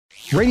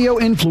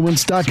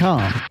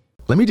RadioInfluence.com.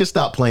 Let me just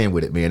stop playing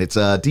with it, man. It's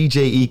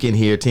DJ Eakin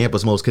here,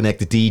 Tampa's most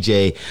connected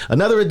DJ.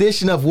 Another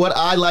edition of what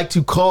I like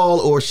to call,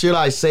 or should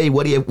I say,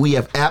 we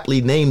have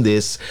aptly named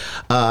this,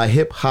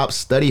 Hip Hop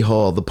Study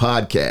Hall, the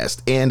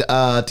podcast. And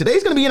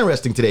today's going to be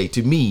interesting today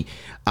to me.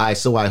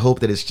 So I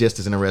hope that it's just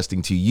as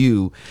interesting to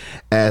you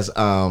as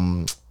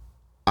I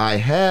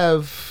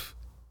have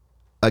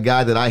a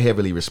guy that I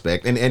heavily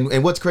respect.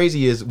 And what's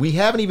crazy is we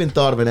haven't even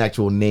thought of an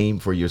actual name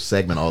for your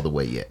segment all the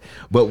way yet.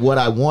 But what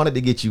I wanted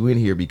to get you in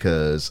here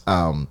because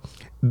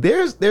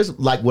there's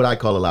like what I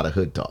call a lot of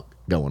hood talk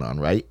going on,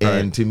 right?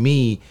 And to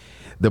me,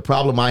 the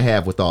problem I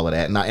have with all of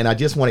that, and I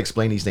just want to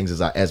explain these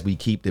things as we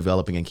keep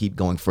developing and keep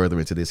going further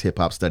into this hip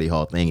hop study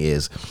hall thing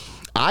is,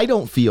 I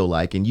don't feel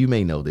like, and you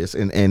may know this,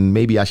 and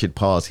maybe I should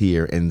pause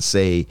here and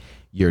say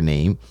your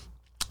name,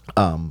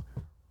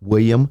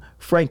 William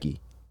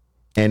Frankie.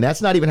 And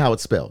that's not even how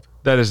it's spelled.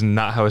 That is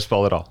not how it's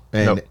spelled at all.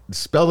 And nope.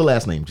 Spell the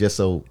last name just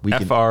so we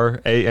can.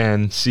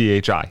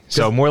 Franchi.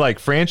 So more like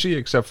Franchi,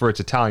 except for it's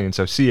Italian.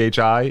 So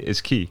CHI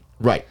is key.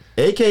 Right.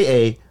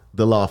 AKA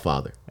the Law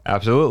Father.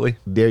 Absolutely.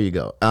 There you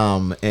go.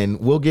 And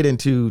we'll get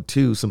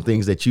into some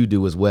things that you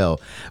do as well.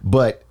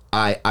 But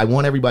I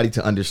want everybody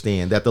to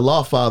understand that the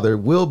Law Father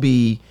will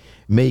be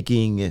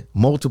making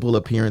multiple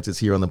appearances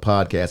here on the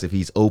podcast if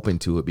he's open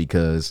to it,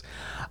 because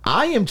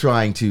I am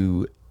trying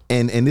to.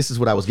 And this is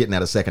what I was getting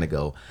at a second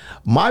ago.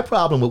 My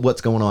problem with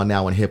what's going on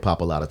now in hip hop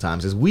a lot of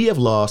times is we have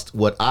lost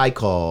what I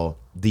call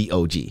the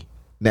OG.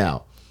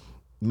 Now,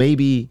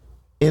 maybe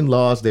in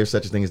laws there's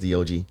such a thing as the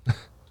OG.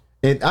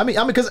 And I mean,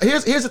 because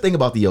here's the thing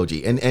about the OG.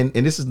 And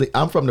this is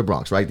I'm from the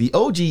Bronx, right? The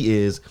OG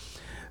is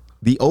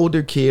the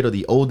older kid or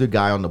the older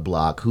guy on the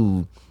block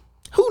who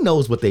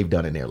knows what they've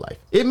done in their life.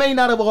 It may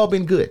not have all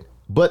been good,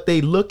 but they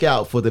look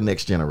out for the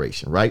next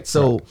generation, right?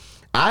 So. Right.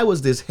 I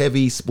was this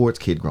heavy sports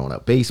kid growing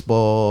up,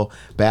 baseball,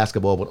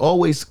 basketball, but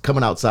always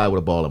coming outside with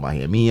a ball in my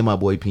hand. Me and my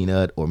boy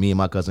Peanut, or me and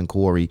my cousin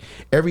Corey,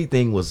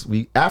 everything was,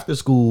 after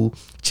school,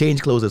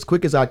 change clothes as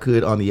quick as I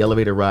could on the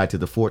elevator ride to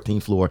the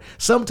 14th floor.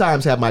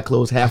 Sometimes have my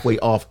clothes halfway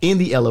off in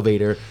the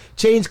elevator,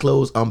 change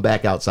clothes, I'm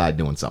back outside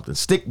doing something.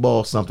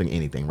 Stickball, something,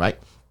 anything, right?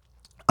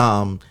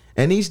 And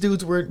these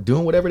dudes were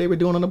doing whatever they were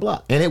doing on the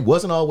block. And it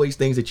wasn't always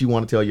things that you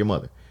want to tell your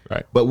mother.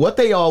 Right. But what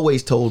they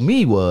always told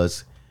me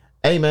was,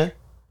 hey, man,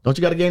 don't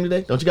you got a game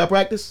today? Don't you got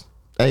practice?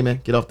 Hey,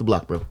 man, get off the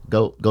block, bro.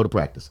 Go to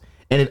practice.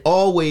 And it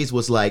always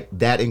was like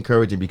that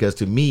encouraging, because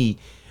to me,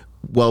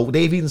 well,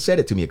 they've even said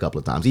it to me a couple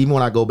of times. Even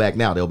when I go back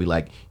now, they'll be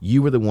like,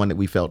 you were the one that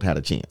we felt had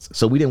a chance.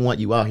 So we didn't want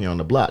you out here on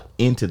the block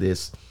into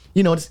this,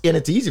 and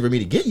it's easy for me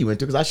to get you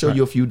into because I show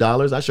you a few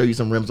dollars. I show you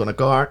some rims on a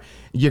car.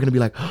 You're going to be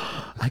like,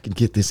 oh, I can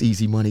get this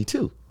easy money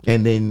too.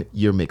 And then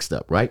you're mixed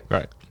up, right?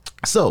 Right.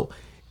 So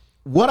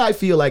what I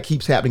feel like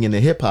keeps happening in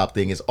the hip hop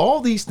thing is all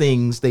these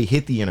things, they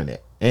hit the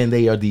internet. And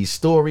they are these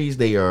stories,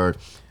 they are,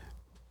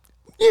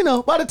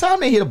 by the time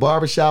they hit a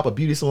barbershop, a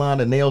beauty salon,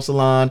 a nail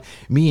salon,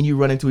 me and you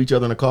run into each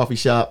other in a coffee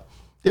shop,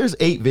 there's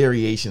 8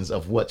 variations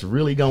of what's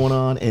really going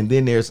on. And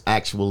then there's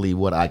actually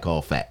what I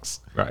call facts.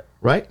 Right.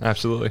 Right?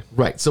 Absolutely.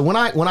 Right. So when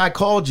I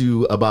called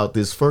you about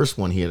this first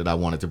one here that I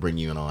wanted to bring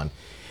you in on,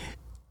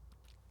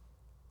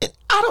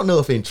 I don't know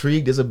if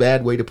intrigued is a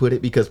bad way to put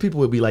it, because people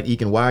would be like,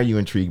 Eakin, why are you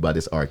intrigued by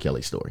this R.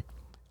 Kelly story?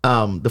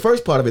 The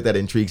first part of it that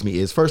intrigues me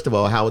is, first of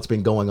all, how it's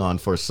been going on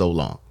for so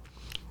long.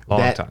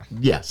 Long time.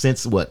 Yeah,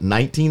 since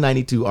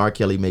 1992, R.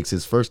 Kelly makes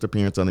his first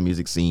appearance on the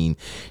music scene.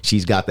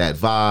 She's got that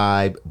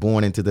vibe,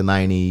 born into the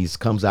 90s,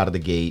 comes out of the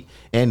gate.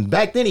 And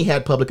back then he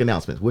had public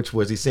announcements, which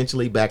was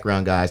essentially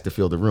background guys to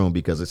fill the room,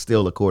 because it's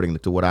still, according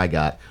to what I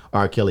got,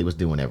 R. Kelly was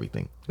doing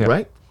everything,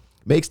 right?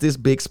 Makes this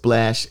big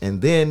splash.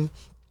 And then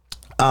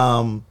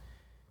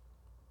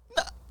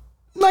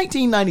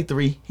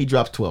 1993, he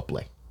drops 12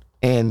 Play.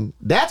 And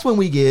that's when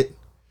we get,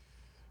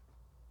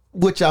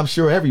 which I'm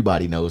sure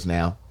everybody knows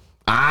now,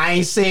 I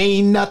ain't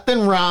saying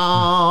nothing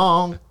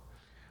wrong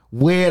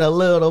with a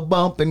little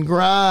bump and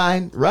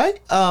grind, right?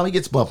 He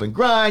gets bump and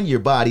grind, your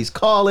body's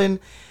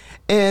calling,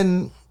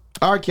 and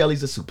R.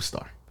 Kelly's a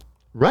superstar,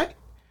 right?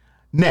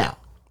 Now,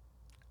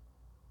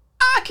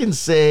 I can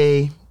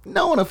say,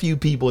 knowing a few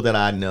people that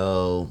I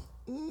know,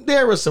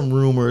 there were some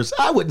rumors,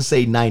 I wouldn't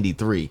say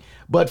 93,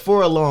 but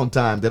for a long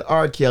time that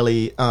R.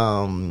 Kelly,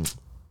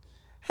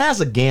 has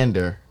a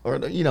gander, or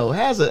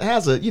has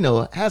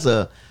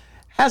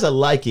a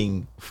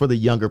liking for the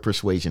younger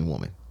persuasion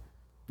woman.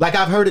 Like,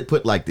 I've heard it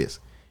put like this: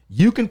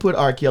 you can put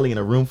R. Kelly in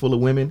a room full of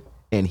women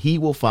and he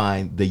will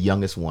find the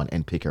youngest one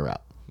and pick her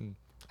out.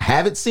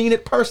 Haven't seen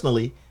it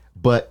personally,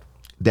 but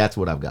that's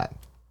what I've gotten.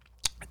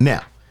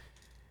 Now,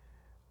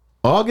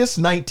 August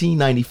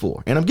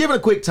 1994, and I'm giving a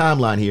quick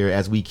timeline here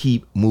as we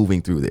keep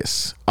moving through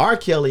this. R.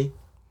 Kelly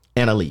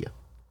and Aaliyah.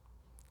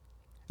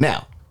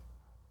 Now,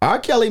 R.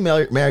 Kelly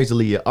marries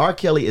Aaliyah. R.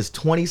 Kelly is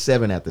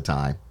 27 at the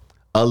time.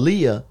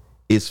 Aaliyah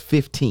is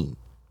 15.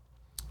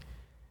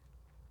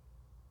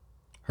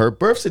 Her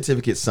birth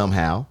certificate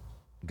somehow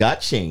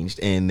got changed,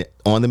 and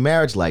on the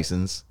marriage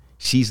license,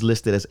 she's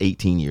listed as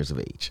 18 years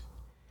of age.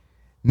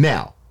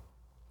 Now,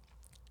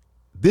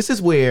 this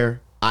is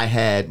where I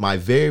had my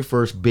very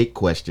first big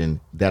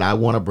question that I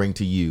want to bring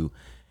to you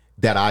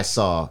that I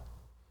saw.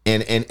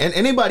 And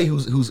anybody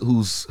who's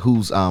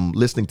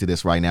listening to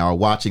this right now or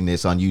watching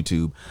this on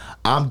YouTube,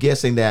 I'm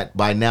guessing that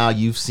by now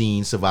you've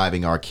seen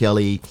Surviving R.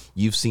 Kelly.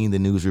 You've seen the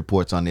news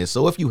reports on this.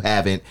 So if you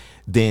haven't,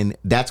 then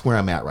that's where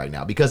I'm at right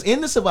now. Because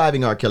in the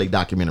Surviving R. Kelly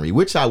documentary,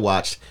 which I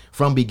watched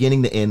from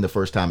beginning to end the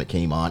first time it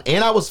came on,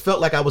 and I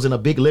felt like I was in a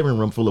big living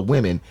room full of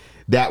women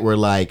that were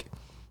like,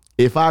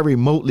 if I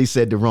remotely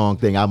said the wrong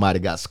thing, I might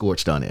have got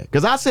scorched on there.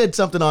 Because I said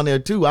something on there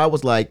too. I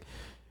was like,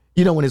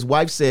 when his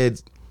wife said,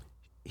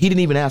 he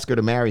didn't even ask her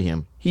to marry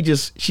him.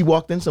 She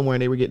walked in somewhere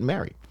and they were getting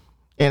married.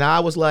 And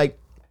I was like,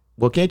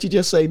 well, can't you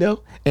just say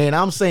no? And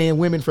I'm saying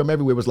women from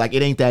everywhere was like,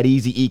 it ain't that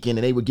easy, Ekin.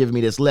 And they were giving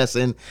me this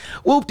lesson.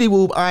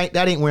 Whoop-de-whoop.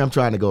 That ain't where I'm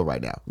trying to go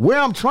right now. Where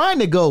I'm trying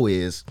to go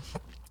is,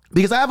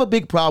 because I have a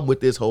big problem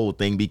with this whole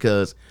thing,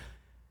 because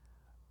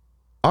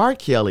R.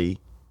 Kelly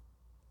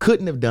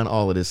couldn't have done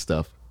all of this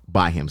stuff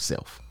by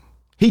himself.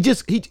 It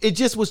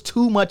just was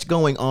too much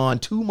going on,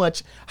 too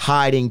much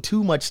hiding,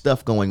 too much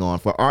stuff going on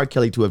for R.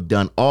 Kelly to have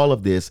done all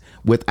of this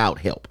without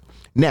help.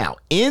 Now,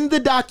 in the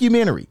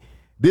documentary,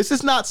 this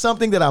is not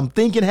something that I'm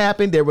thinking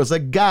happened. There was a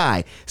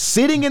guy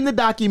sitting in the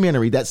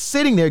documentary that's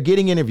sitting there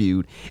getting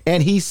interviewed,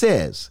 and he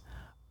says,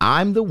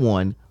 I'm the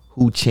one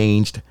who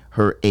changed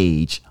her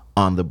age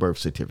on the birth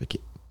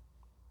certificate.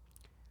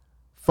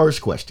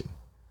 First question.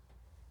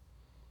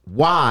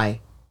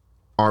 Why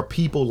are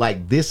people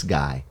like this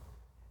guy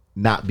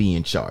not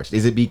being charged?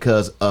 Is it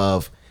because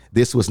of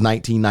this was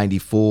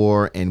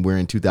 1994 and we're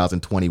in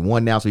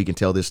 2021 now, so he can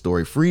tell this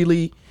story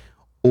freely?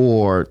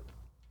 Or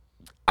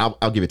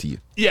I'll give it to you.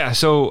 Yeah,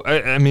 so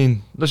I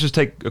mean, let's just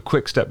take a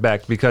quick step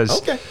back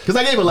because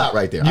I gave a lot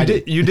right there.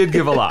 You did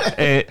give a lot,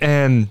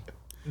 and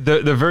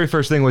the very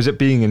first thing was it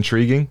being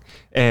intriguing.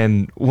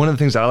 And one of the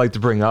things I like to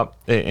bring up,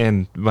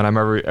 and when I'm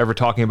ever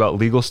talking about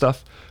legal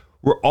stuff,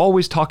 we're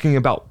always talking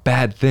about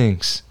bad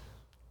things,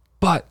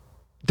 but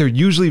they're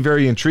usually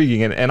very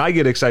intriguing, and I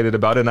get excited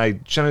about it, and I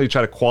generally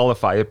try to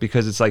qualify it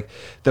because it's like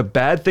the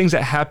bad things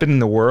that happen in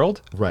the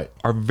world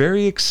are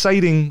very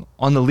exciting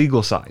on the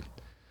legal side.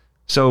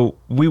 So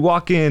we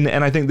walk in,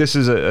 and I think this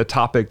is a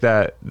topic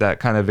that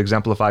kind of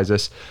exemplifies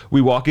this. We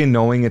walk in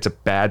knowing it's a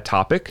bad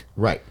topic,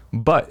 right?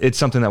 But it's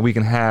something that we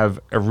can have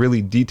a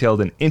really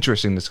detailed and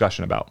interesting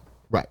discussion about.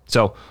 Right.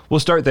 So we'll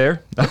start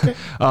there. Okay.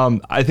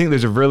 I think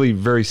there's a really,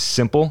 very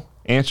simple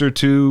answer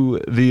to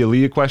the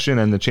Aaliyah question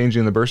and the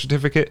changing the birth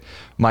certificate.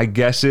 My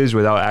guess is,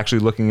 without actually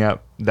looking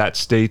at that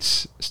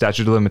state's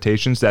statute of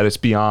limitations, that it's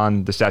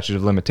beyond the statute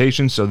of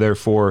limitations, so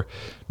therefore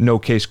no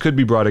case could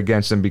be brought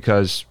against them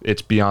because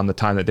it's beyond the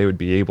time that they would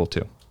be able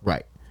to.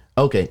 Right.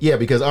 Okay. Yeah,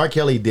 because R.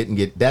 Kelly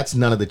that's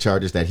none of the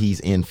charges that he's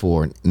in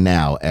for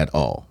now at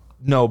all.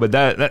 No, but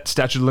that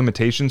statute of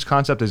limitations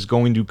concept is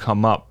going to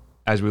come up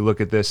as we look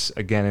at this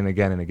again and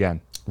again and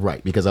again.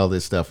 Right, because all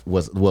this stuff how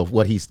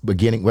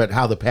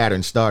the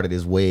pattern started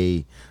is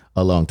way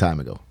a long time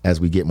ago as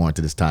we get more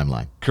into this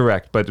timeline.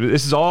 Correct, but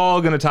this is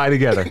all going to tie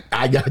together.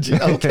 I got you.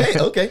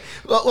 Okay.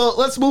 Well,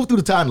 let's move through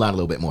the timeline a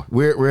little bit more.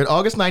 We're at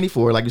August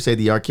 94, like you said,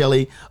 the R.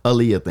 Kelly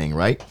Aaliyah thing,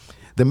 right?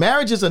 The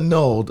marriage is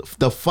annulled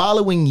the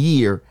following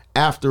year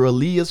after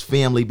Aaliyah's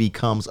family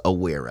becomes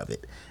aware of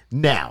it.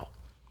 Now,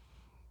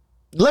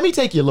 let me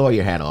take your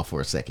lawyer hat off for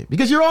a second,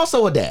 because you're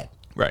also a dad.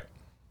 Right.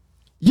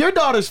 Your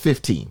daughter's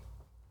 15.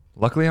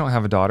 Luckily, I don't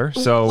have a daughter,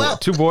 so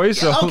 2 boys.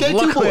 So okay,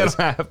 2 boys.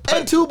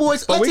 And 2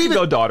 boys. But we can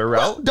go daughter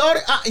route.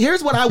 Daughter.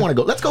 Here's what I want to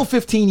go. Let's go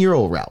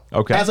 15-year-old route.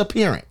 Okay. As a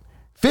parent,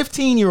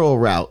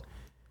 15-year-old route.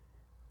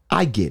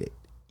 I get it.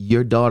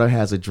 Your daughter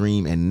has a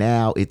dream, and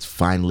now it's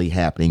finally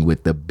happening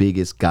with the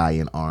biggest guy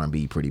in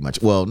R&B, pretty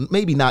much. Well,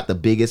 maybe not the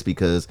biggest,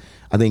 because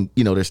I think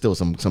there's still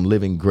some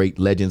living great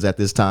legends at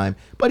this time,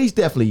 but he's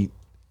definitely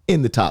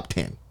in the top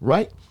 10,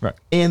 right? Right.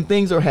 And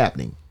things are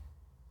happening.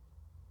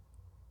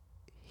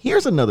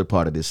 Here's another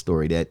part of this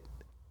story that,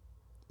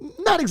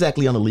 not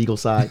exactly on the legal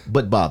side,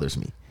 but bothers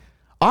me.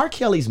 R.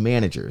 Kelly's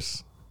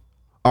managers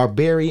are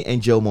Barry and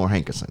Joe Moore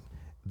Hankerson.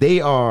 They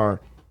are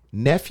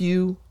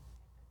nephew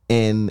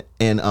and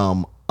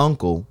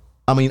uncle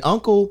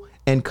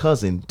and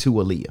cousin to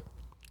Aaliyah.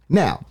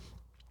 Now,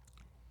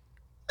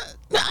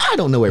 I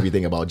don't know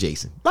everything about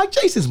Jason. Like,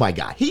 Jason's my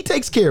guy. He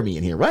takes care of me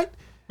in here, right?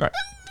 Right.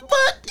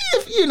 But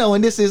if,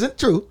 and this isn't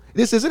true,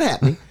 this isn't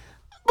happening,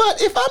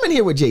 but if I'm in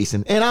here with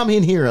Jason, and I'm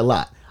in here a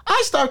lot,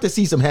 I start to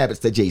see some habits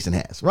that Jason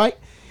has, right?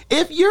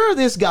 If you're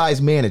this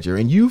guy's manager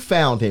and you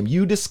found him,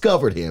 you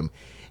discovered him,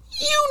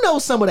 you know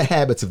some of the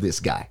habits of this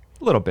guy.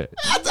 A little bit.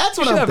 That's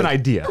what I'm have an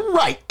idea.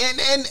 Right.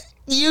 And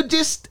you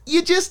just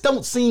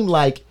don't seem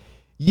like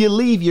you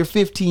leave your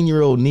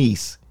 15-year-old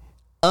niece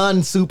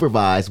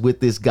unsupervised with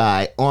this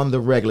guy on the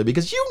regular,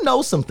 because you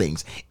know some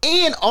things.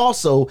 And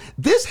also,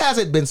 this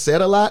hasn't been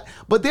said a lot,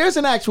 but there's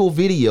an actual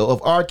video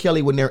of R.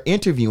 Kelly when they're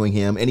interviewing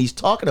him and he's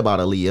talking about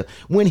Aaliyah,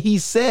 when he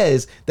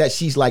says that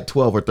she's like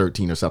 12 or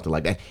 13 or something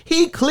like that.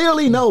 He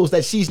clearly knows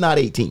that she's not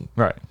 18.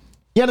 Right.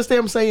 You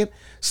understand what I'm saying?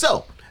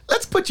 So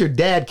let's put your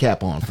dad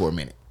cap on for a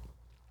minute.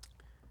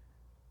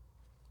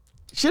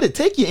 should it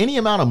take you any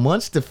amount of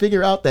months to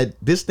figure out that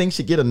this thing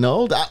should get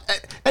annulled?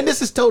 And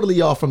this is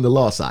totally off from the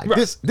law side.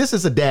 Right. This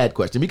is a dad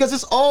question because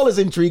this all is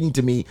intriguing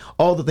to me,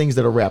 all the things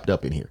that are wrapped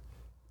up in here.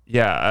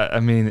 Yeah, I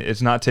mean,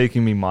 it's not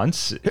taking me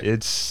months.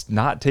 It's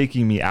not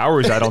taking me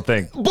hours, I don't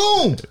think.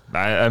 Boom!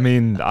 I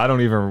mean, I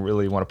don't even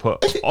really want to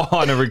put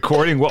on a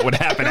recording what would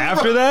happen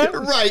after that.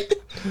 Right.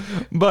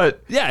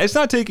 But yeah, it's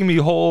not taking me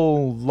a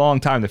whole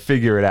long time to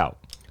figure it out.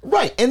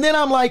 Right. And then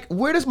I'm like,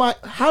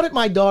 how did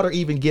my daughter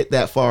even get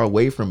that far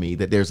away from me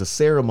that there's a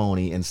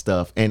ceremony and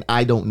stuff and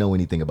I don't know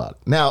anything about it?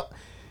 Now,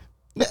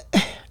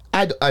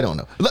 I don't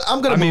know.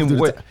 I'm going to move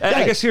through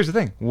I guess here's the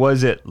thing.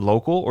 Was it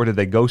local or did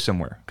they go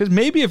somewhere? Because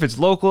maybe if it's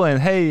local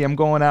and, hey, I'm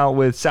going out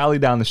with Sally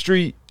down the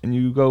street and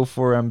you go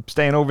for, I'm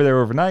staying over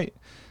there overnight.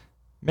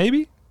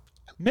 Maybe.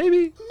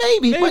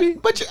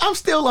 But I'm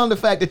still on the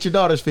fact that your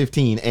daughter's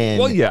 15. And,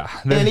 well, yeah.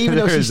 And even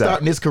though she's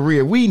starting this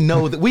career, we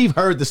know that we've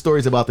heard the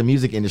stories about the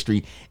music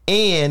industry,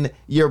 and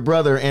your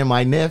brother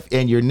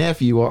and your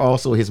nephew are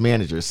also his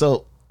managers.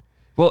 So,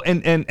 well,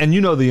 and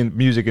you know the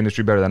music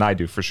industry better than I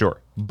do, for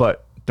sure.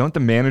 But don't the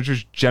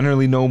managers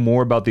generally know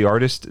more about the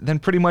artist than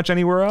pretty much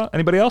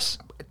anybody else?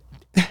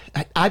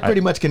 I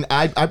pretty much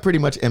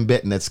am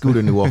betting that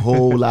Scooter knew a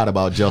whole lot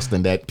about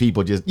Justin that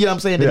people just, you know what I'm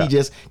saying? That he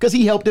just, because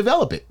he helped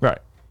develop it. Right.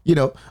 You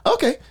know,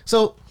 okay.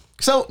 So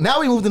now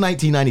we move to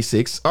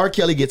 1996. R.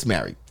 Kelly gets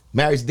married.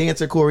 Marries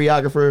dancer,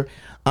 choreographer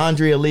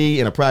Andrea Lee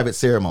in a private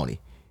ceremony.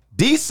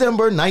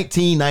 December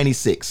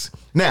 1996.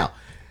 Now,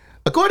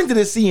 according to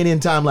this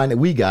CNN timeline that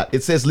we got,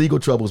 it says legal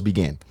troubles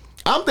began.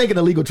 I'm thinking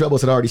the legal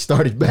troubles had already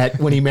started back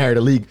when he married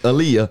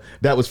Aaliyah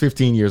that was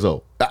 15 years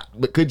old.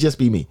 It could just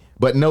be me.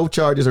 But no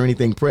charges or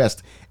anything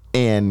pressed.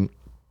 And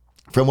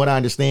from what I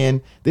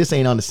understand, this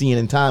ain't on the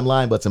CNN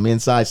timeline, but some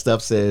inside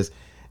stuff says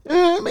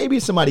maybe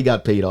somebody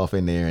got paid off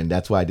in there, and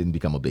that's why it didn't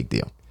become a big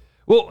deal.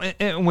 Well,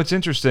 and what's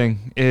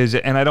interesting is,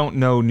 and I don't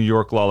know New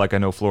York law like I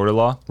know Florida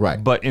law,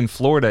 right? But in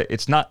Florida,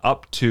 it's not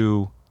up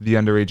to the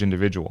underage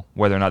individual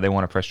whether or not they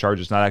want to press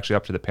charges. It's not actually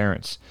up to the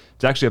parents.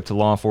 It's actually up to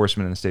law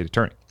enforcement and the state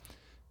attorney.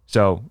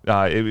 So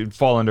it would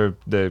fall under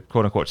the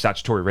quote-unquote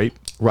statutory rape.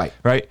 Right.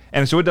 Right?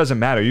 And so it doesn't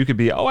matter. You could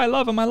be, I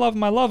love him. I don't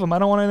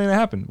want anything to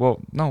happen. Well,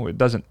 no, it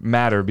doesn't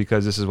matter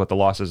because this is what the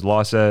law says. The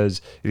law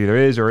says it either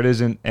is or it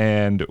isn't,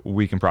 and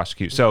we can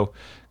prosecute. So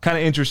kind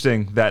of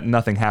interesting that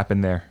nothing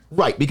happened there.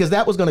 Right, because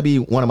that was going to be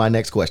one of my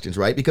next questions,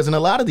 right? Because in a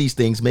lot of these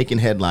things making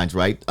headlines,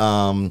 right,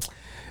 Jim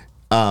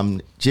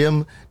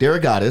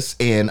DeRogatis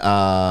and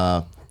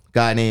a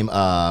guy named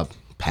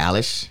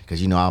Palish,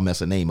 because you know I'll mess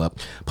a name up,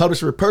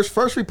 published a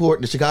first report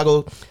in the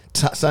Chicago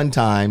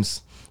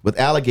Sun-Times with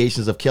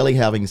allegations of Kelly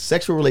having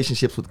sexual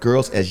relationships with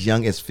girls as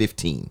young as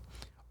 15.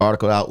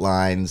 Article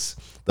outlines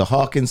the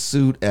Hawkins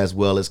suit as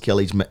well as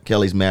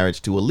Kelly's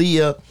marriage to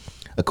Aaliyah.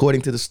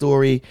 According to the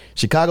story,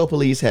 Chicago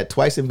police had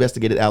twice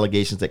investigated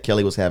allegations that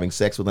Kelly was having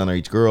sex with an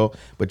underage girl,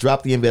 but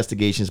dropped the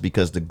investigations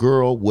because the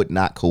girl would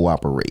not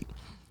cooperate.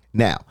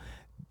 Now,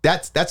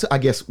 that's I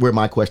guess where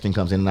my question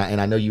comes in, and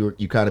I know you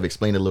kind of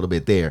explained a little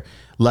bit there.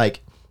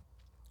 Like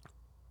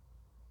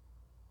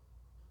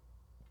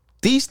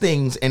these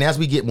things, and as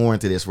we get more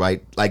into this,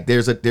 right? Like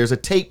there's a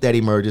tape that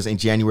emerges in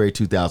January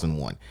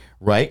 2001,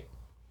 right?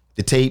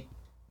 The tape,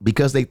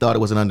 because they thought it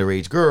was an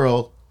underage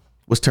girl,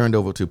 was turned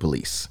over to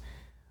police.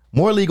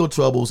 More legal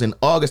troubles in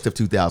August of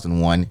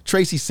 2001.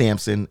 Tracy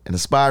Sampson, an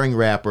aspiring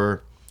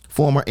rapper,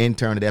 former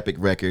intern at Epic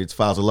Records,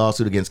 files a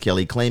lawsuit against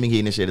Kelly claiming he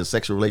initiated a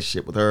sexual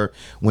relationship with her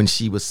when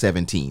she was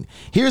 17.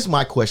 Here's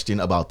my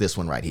question about this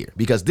one right here,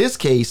 because this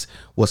case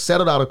was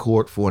settled out of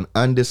court for an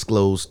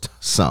undisclosed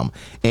sum.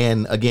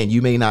 And again,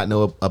 you may not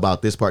know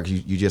about this part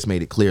because you just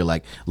made it clear,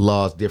 like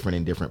laws different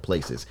in different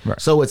places.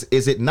 Right. So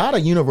is it not a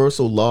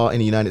universal law in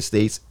the United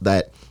States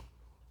that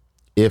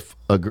if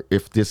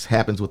this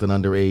happens with an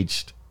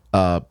underage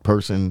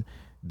person,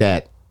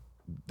 that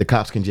the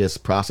cops can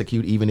just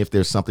prosecute even if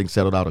there's something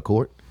settled out of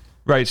court?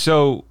 Right.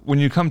 So when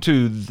you come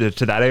to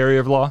that area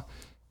of law,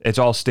 it's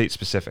all state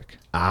specific.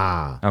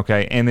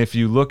 Okay. And if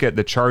you look at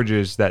the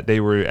charges that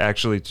they were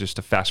actually, just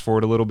to fast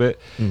forward a little bit,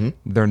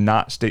 they're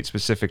not state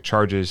specific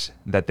charges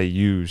that they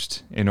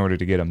used in order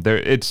to get them.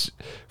 It's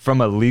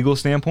from a legal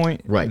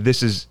standpoint. Right.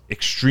 This is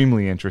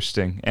extremely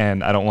interesting,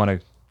 and I don't want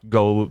to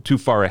go too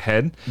far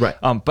ahead. Right.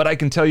 But I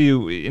can tell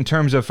you, in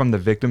terms of from the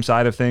victim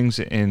side of things,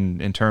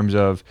 in terms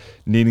of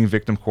needing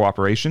victim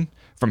cooperation,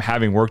 from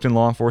having worked in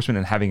law enforcement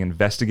and having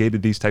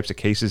investigated these types of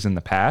cases in the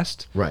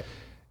past, right,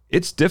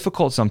 it's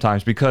difficult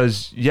sometimes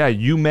because, yeah,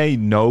 you may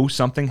know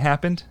something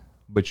happened,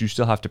 but you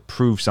still have to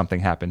prove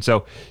something happened.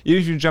 So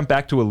if you jump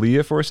back to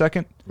Aaliyah for a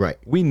second, right,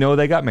 we know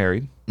they got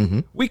married.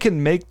 We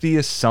can make the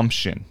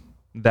assumption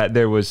that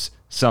there was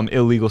some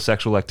illegal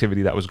sexual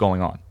activity that was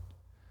going on,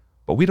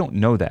 but we don't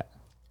know that.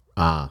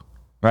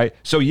 Right.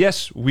 So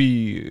yes,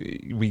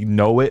 we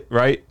know it,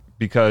 right?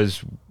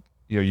 Because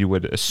you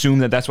would assume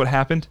that that's what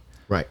happened.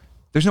 Right.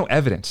 There's no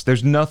evidence.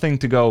 There's nothing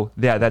to go,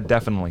 yeah, that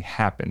definitely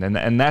happened.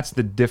 And that's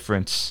the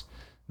difference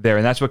there.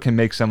 And that's what can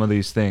make some of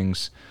these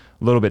things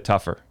a little bit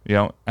tougher,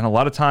 And a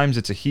lot of times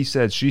it's a he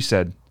said, she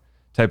said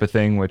type of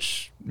thing,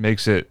 which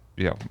makes it,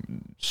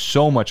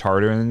 so much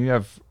harder. And then you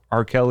have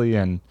R. Kelly,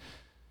 and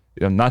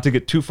not to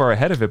get too far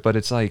ahead of it, but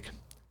it's like,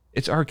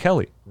 it's R.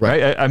 Kelly,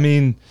 right? I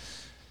mean,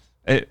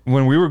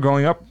 when we were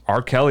growing up,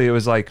 R. Kelly, it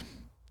was like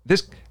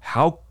this,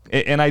 how,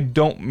 and I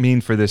don't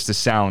mean for this to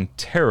sound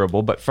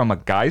terrible, but from a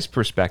guy's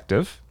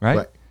perspective,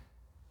 right?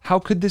 How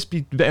could this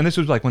be? And this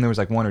was like when there was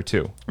like one or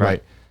two,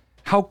 right?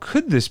 How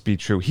could this be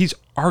true? He's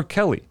R.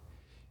 Kelly.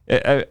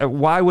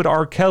 Why would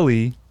R.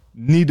 Kelly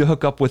need to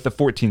hook up with a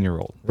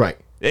 14-year-old? Right.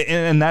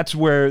 And that's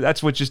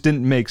what just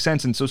didn't make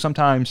sense. And so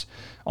sometimes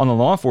on the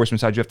law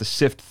enforcement side, you have to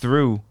sift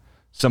through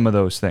some of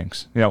those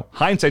things.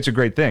 Hindsight's a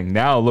great thing.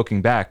 Now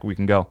looking back, we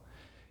can go,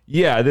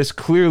 yeah, this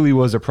clearly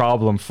was a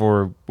problem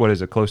for,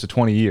 close to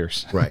 20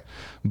 years. Right.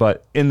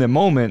 But in the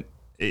moment,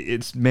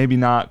 it's maybe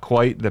not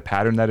quite the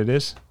pattern that it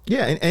is.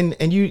 Yeah,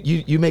 and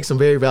you make some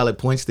very valid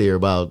points there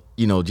about,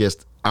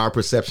 just our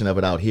perception of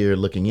it out here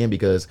looking in,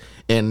 because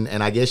and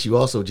I guess you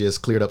also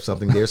just cleared up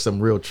something. There's some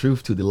real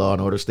truth to the Law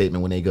and Order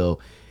statement when they go,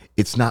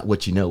 it's not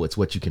what you know, it's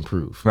what you can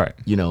prove. Right.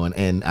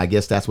 And I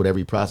guess that's what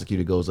every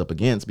prosecutor goes up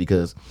against,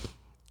 because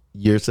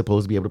you're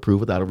supposed to be able to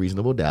prove without a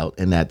reasonable doubt,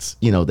 and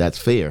that's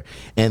fair.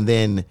 And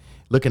then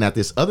looking at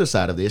this other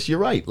side of this, you're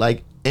right.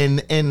 Like,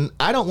 and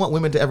I don't want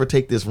women to ever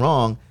take this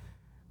wrong,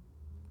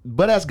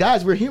 but as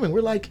guys, we're human.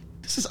 We're like,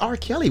 this is R.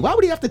 Kelly. Why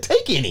would he have to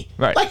take any?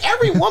 Right. Like,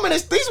 every woman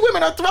these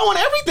women are throwing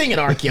everything at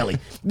R. Kelly.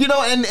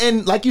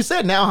 And like you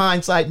said, now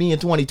hindsight, me in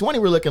 2020,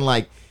 we're looking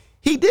like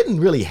he didn't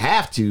really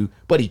have to,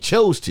 but he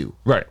chose to.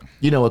 Right.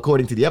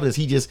 According to the evidence,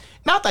 he just,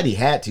 not that he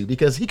had to,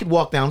 because he could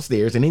walk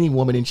downstairs and any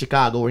woman in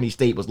Chicago or any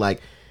state was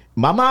like,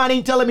 my mind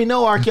ain't telling me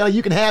no, R. Kelly,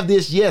 you can have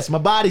this. Yes, my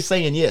body's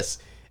saying yes.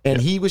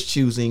 And he was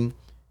choosing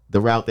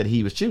the route that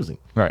he was choosing.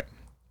 Right.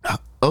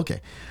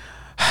 Okay.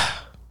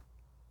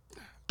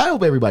 I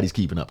hope everybody's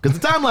keeping up, because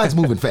the timeline's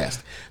moving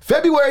fast.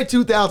 February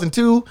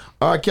 2002,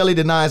 R. Kelly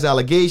denies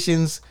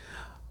allegations.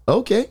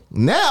 Okay,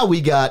 now we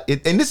got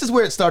it, and this is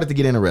where it started to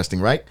get interesting,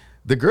 right?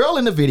 The girl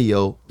in the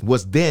video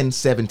was then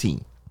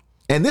 17,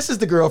 and this is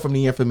the girl from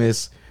the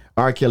infamous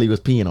R. Kelly was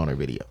peeing on her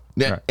video.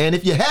 Now, right. And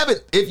if you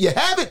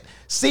haven't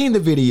seen the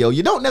video,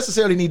 you don't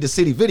necessarily need the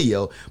city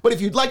video, but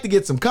if you'd like to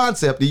get some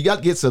concept, you got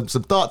to get some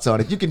thoughts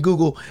on it. You can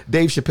Google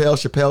Dave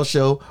Chappelle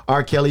show,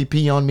 R. Kelly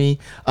pee on me.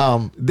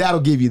 That'll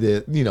give you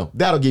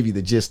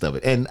the gist of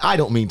it. And I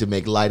don't mean to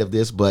make light of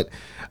this, but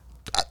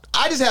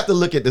I just have to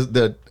look at is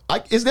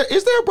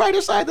there a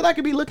brighter side that I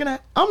could be looking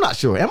at? I'm not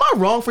sure. Am I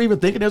wrong for even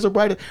thinking there's a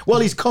brighter?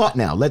 Well, he's caught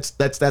now. That's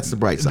the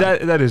bright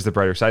side. That is the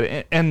brighter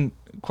side. And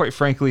quite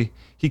frankly,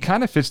 he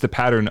kind of fits the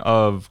pattern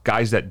of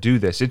guys that do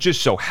this. It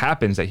just so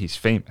happens that he's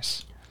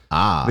famous.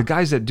 The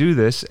guys that do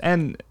this,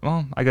 and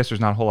well, I guess there's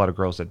not a whole lot of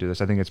girls that do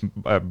this. I think it's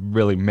a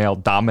really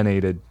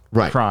male-dominated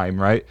crime,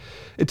 right?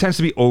 It tends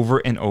to be over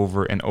and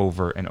over and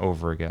over and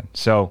over again.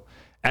 So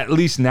at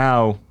least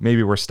now,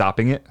 maybe we're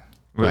stopping it.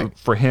 Right.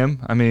 For him.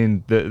 I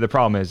mean, the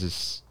problem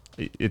is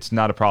it's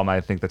not a problem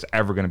I think that's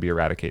ever going to be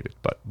eradicated.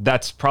 But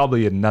that's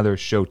probably another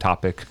show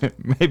topic,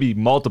 maybe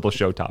multiple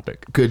show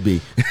topic. Could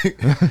be.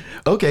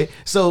 Okay,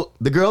 so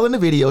the girl in the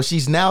video,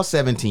 she's now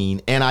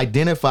 17 and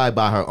identified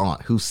by her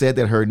aunt, who said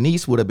that her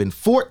niece would have been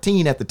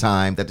 14 at the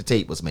time that the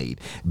tape was made,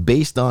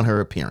 based on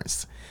her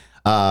appearance.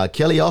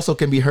 Kelly also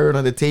can be heard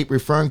on the tape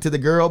referring to the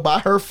girl by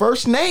her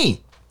first name.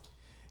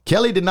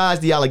 Kelly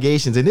denies the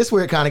allegations, and this is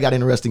where it kind of got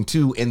interesting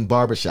too in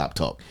barbershop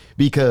talk,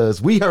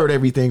 because we heard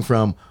everything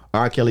from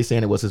R. Kelly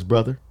saying it was his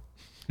brother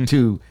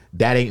to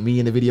that ain't me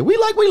in the video. We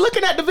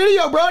looking at the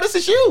video, bro. This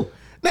is you.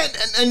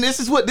 And this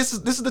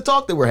is the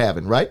talk that we're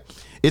having, right?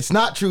 It's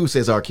not true,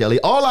 says R. Kelly.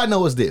 All I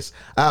know is this.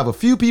 I have a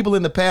few people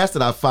in the past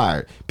that I've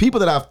fired. People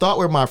that I've thought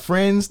were my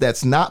friends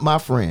that's not my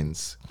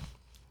friends.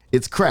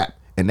 It's crap,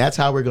 and that's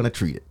how we're going to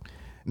treat it.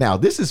 Now,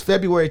 this is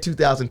February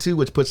 2002,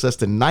 which puts us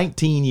to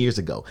 19 years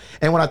ago.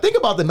 And when I think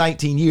about the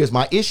 19 years,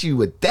 my issue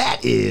with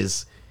that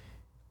is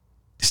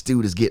this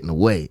dude is getting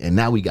away. And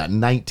now we got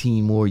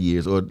 19 more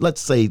years, or let's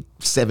say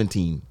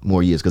 17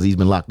 more years, because he's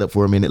been locked up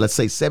for a minute. Let's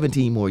say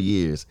 17 more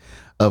years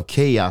of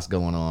chaos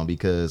going on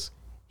because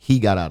he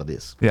got out of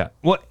this. Yeah.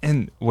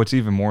 And what's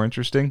even more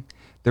interesting,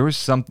 there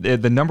was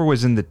the number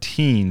was in the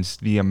teens,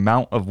 the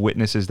amount of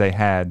witnesses they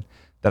had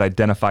that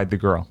identified the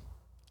girl.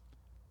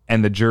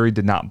 And the jury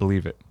did not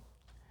believe it.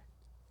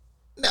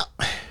 Now,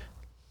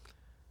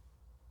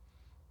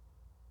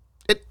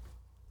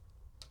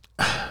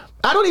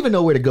 I don't even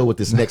know where to go with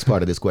this next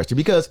part of this question,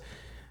 because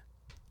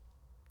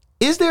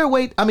is there a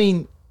way,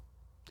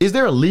 is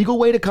there a legal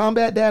way to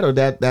combat that, or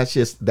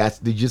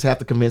you just have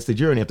to convince the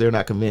jury, and if they're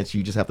not convinced,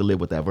 you just have to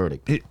live with that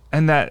verdict?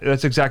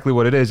 That's exactly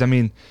what it is. I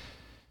mean,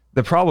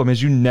 the problem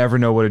is you never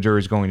know what a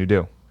jury's going to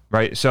do,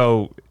 right?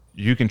 So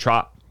you can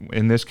try,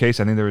 in this case,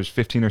 I think there was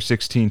 15 or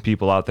 16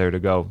 people out there to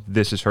go,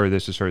 this is her,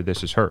 this is her,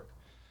 this is her.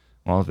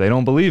 Well, if they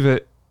don't believe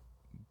it,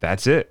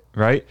 that's it,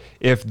 right?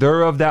 If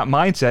they're of that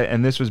mindset,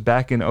 and this was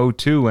back in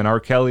 2002 when R.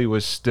 Kelly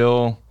was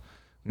still,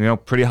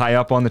 pretty high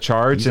up on the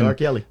charts, and R.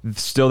 Kelly.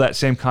 Still that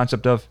same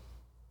concept of,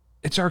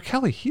 it's R.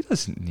 Kelly. He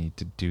doesn't need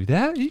to do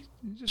that. He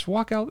just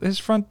walk out his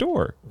front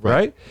door,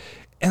 right?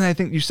 And I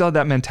think you saw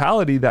that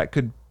mentality that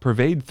could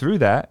pervade through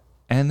that,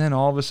 And then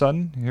all of a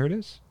sudden, here it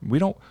is. We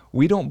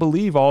don't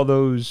believe all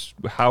those,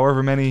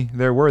 however many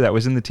there were that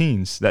was in the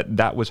teens,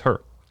 that was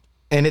her.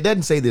 And it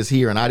doesn't say this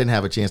here, and I didn't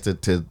have a chance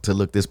to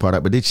look this part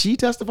up, but did she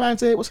testify and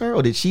say it was her,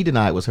 or did she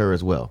deny it was her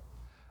as well?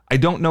 I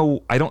don't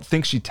know. I don't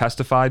think she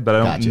testified, but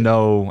I don't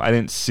know. I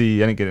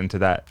didn't get into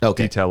that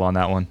detail on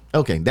that one.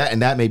 Okay,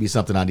 that may be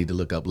something I need to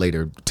look up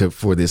later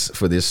for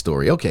this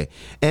story. Okay,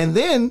 and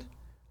then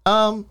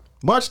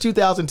March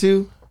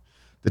 2002,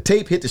 the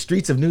tape hit the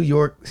streets of New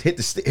York, hit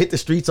the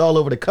streets all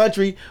over the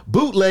country,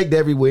 bootlegged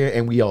everywhere,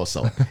 and we all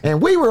saw it. And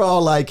we were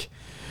all like,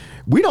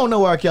 we don't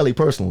know R. Kelly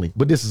personally,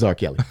 but this is R.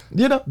 Kelly.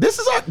 You know, this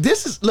is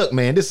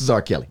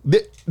R. Kelly.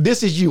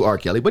 This is you, R.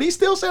 Kelly. But he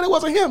still said it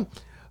wasn't him.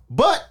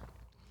 But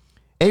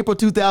April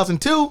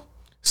 2002,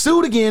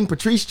 sued again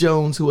Patrice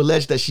Jones, who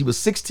alleged that she was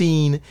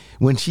 16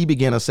 when she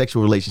began a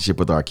sexual relationship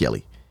with R.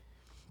 Kelly.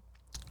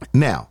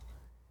 Now,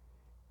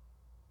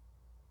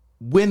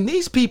 when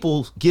these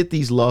people get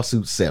these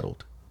lawsuits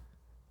settled,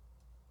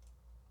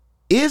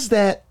 is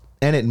that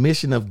an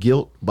admission of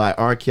guilt by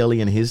R. Kelly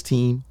and his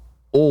team,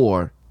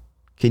 or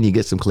can you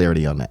get some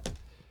clarity on that?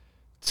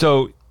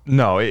 So,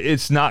 no,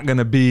 it's not going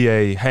to be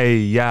a, hey,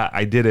 yeah,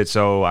 I did it,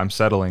 so I'm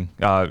settling.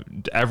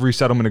 Every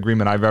settlement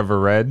agreement I've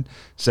ever read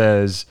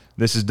says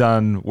this is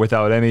done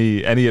without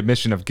any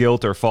admission of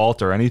guilt or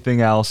fault or anything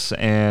else.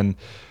 And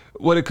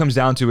what it comes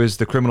down to is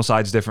the criminal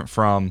side is different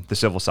from the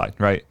civil side,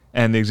 right?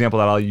 And the example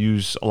that I'll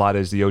use a lot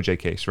is the OJ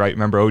case, right?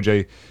 Remember,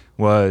 OJ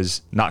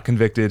was not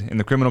convicted in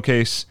the criminal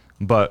case,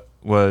 but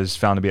was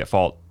found to be at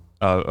fault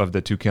of the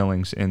two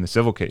killings in the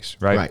civil case,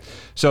 right?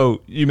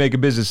 So you make a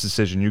business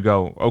decision. You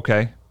go,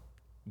 okay,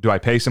 do I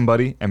pay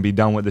somebody and be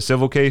done with the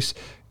civil case,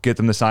 get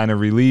them to sign a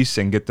release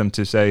and get them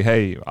to say,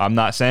 hey, I'm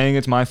not saying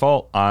it's my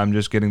fault. I'm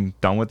just getting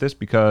done with this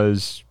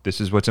because this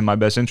is what's in my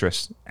best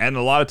interest. And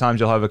a lot of times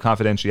you'll have a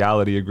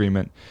confidentiality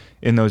agreement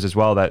in those as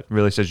well that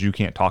really says you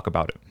can't talk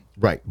about it.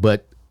 Right.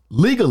 But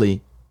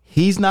legally,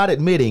 he's not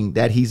admitting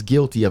that he's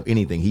guilty of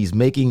anything. He's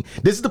making,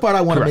 this is the part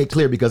I want to make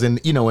clear, because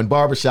in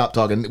barbershop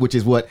talking, which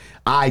is what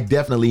I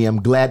definitely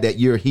am glad that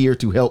you're here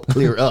to help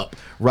clear up,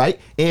 right?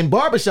 In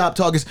barbershop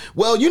talk is,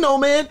 well,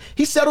 man,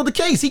 he settled the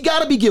case. He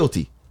got to be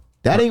guilty.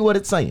 That ain't what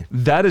it's saying.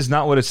 That is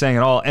not what it's saying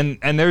at all.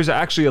 And there's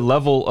actually a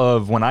level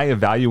of, when I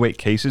evaluate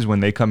cases when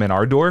they come in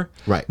our door,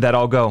 right, that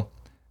I'll go,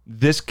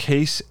 this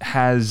case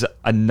has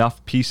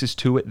enough pieces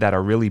to it that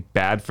are really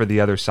bad for the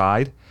other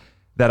side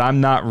that I'm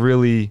not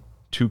really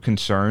too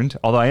concerned.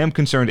 Although I am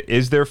concerned,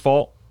 is there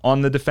fault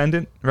on the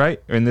defendant,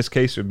 right? Or in this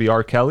case, it would be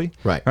R. Kelly,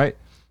 right?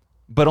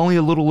 But only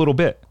a little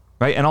bit,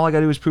 right? And all I got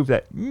to do is prove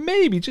that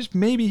maybe, just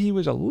maybe, he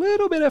was a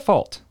little bit at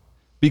fault,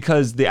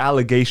 because the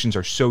allegations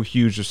are so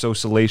huge, they're so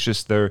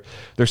salacious, they're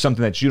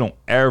something that you don't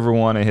ever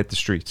want to hit the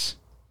streets,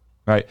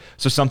 right?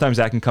 So sometimes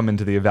that can come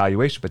into the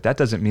evaluation, but that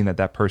doesn't mean that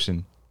that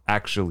person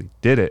actually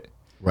did it.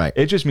 Right.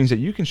 It just means that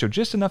you can show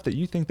just enough that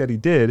you think that he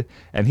did,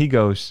 and he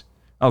goes,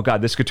 oh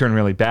God, this could turn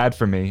really bad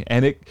for me.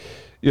 And it,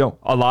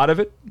 a lot of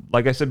it,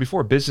 like I said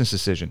before, business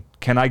decision.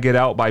 Can I get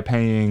out by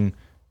paying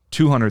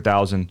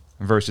 $200,000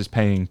 versus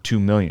paying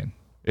 $2 million?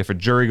 If a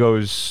jury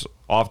goes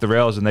off the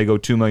rails and they go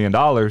 $2 million,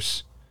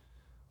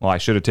 well, I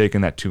should have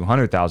taken that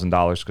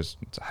 $200,000 because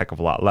it's a heck of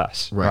a lot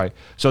less, right?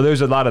 So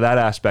there's a lot of that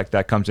aspect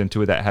that comes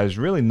into it that has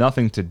really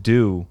nothing to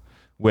do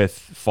with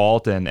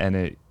fault,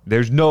 and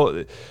there's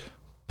no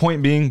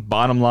point being,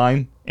 bottom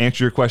line,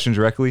 answer your question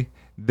directly,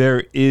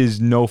 there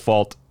is no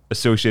fault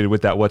associated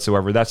with that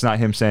whatsoever. That's not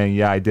him saying,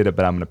 yeah, I did it,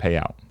 but I'm going to pay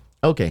out.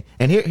 Okay.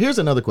 And here's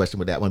another question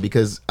with that one,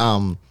 because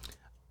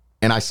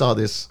and I saw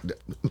this,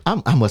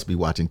 I must be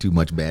watching too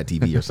much bad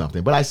TV or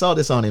something, but I saw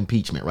this on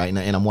impeachment, right?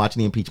 And I'm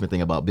watching the impeachment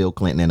thing about Bill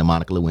Clinton and the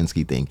Monica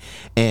Lewinsky thing.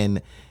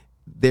 And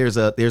there's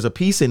a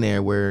piece in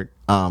there where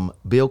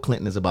Bill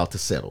Clinton is about to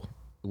settle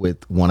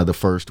with one of the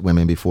first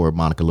women before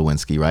Monica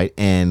Lewinsky, right?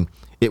 And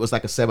it was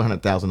like a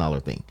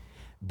 $700,000 thing.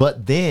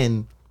 But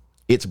then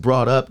it's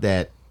brought up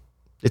that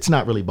it's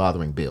not really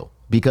bothering Bill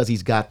because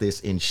he's got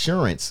this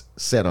insurance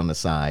set on the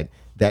side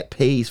that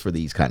pays for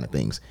these kind of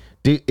things.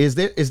 Is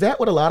that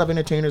what a lot of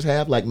entertainers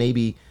have? Like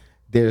maybe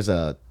there's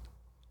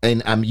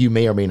you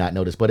may or may not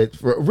know this, but it's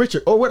for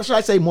richer, or what should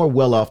I say, more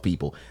well-off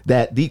people,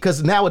 that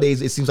because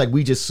nowadays it seems like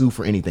we just sue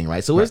for anything,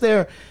 right? So is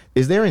there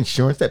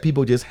insurance that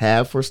people just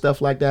have for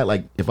stuff like that?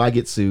 Like, if I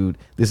get sued,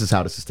 this is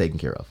how this is taken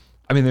care of.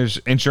 I mean, there's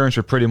insurance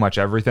for pretty much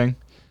everything.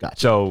 Gotcha.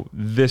 So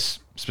this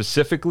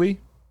specifically,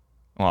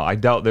 well, I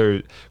doubt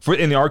in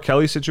the R.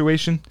 Kelly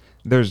situation,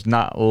 there's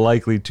not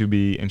likely to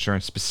be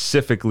insurance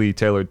specifically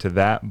tailored to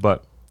that,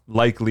 but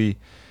likely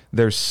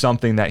there's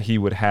something that he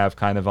would have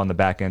kind of on the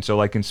back end. So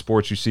like in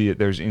sports, you see it,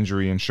 there's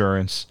injury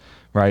insurance,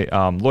 right?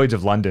 Lloyd's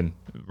of London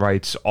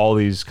writes all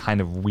these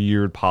kind of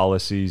weird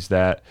policies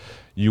that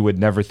you would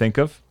never think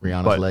of.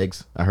 Rihanna's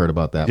legs. I heard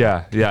about that.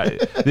 Yeah.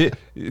 The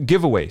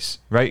giveaways,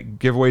 right?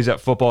 Giveaways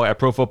at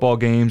pro football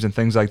games and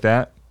things like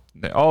that.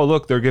 Oh,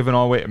 look, they're giving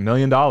away $1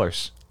 million.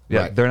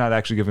 Yeah, right. They're not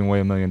actually giving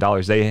away $1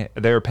 million.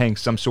 They're paying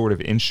some sort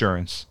of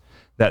insurance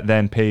that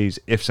then pays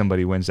if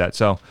somebody wins that.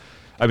 So,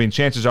 I mean,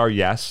 chances are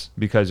yes,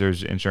 because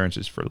there's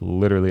insurances for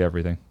literally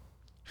everything.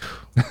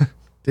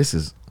 This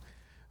is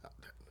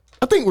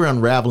I think we're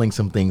unraveling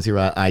some things here.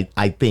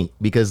 I think,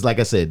 because like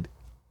I said,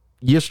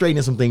 you're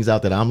straightening some things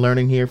out that I'm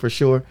learning here for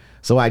sure.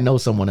 So I know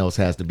someone else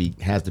has to be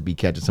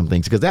catching some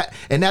things, because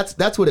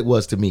that's what it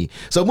was to me.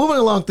 So moving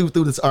along through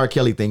this R.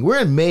 Kelly thing, we're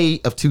in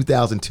May of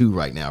 2002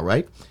 right now,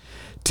 right?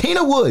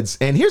 Tina Woods,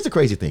 and here's the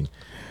crazy thing.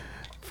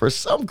 For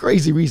some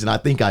crazy reason, I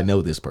think I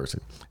know this person,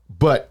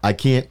 but I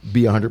can't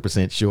be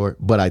 100% sure,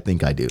 but I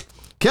think I do.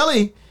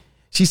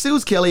 She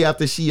sues Kelly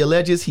after she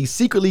alleges he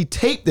secretly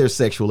taped their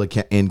sexual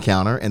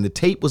encounter, and the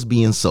tape was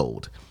being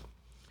sold.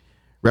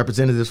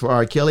 Representatives for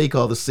R. Kelly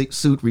call the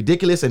suit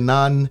ridiculous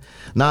and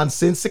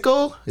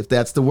nonsensical, if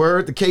that's the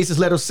word. The case is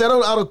later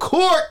settled out of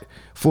court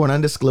for an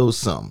undisclosed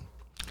sum.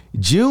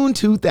 June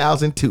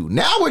 2002.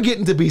 Now we're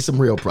getting to be some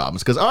real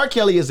problems, because R.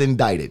 Kelly is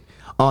indicted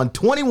on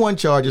 21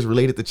 charges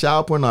related to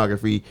child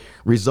pornography,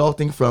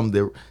 resulting from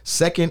the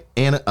second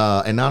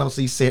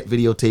anonymously sent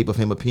videotape of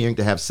him appearing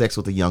to have sex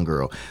with a young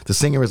girl. The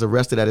singer is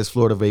arrested at his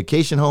Florida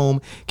vacation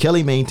home.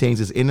 Kelly maintains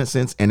his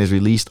innocence and is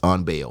released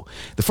on bail.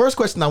 The first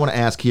question I want to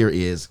ask here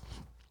is,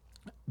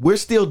 we're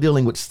still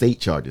dealing with state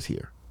charges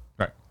here.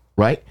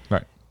 Right?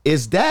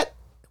 Is that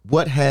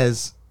what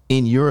has,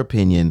 in your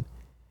opinion,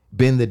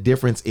 been the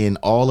difference in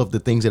all of the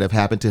things that have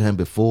happened to him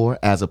before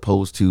as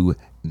opposed to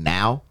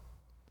now?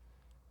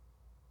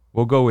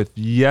 We'll go with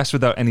yes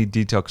without any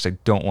detail, because I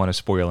don't want to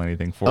spoil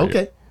anything for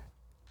you.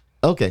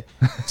 Okay.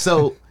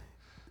 So,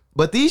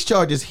 but these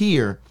charges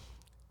here,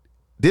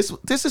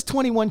 this is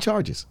 21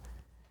 charges.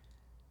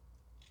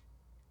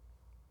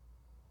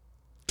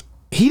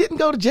 He didn't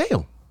go to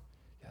jail.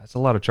 That's a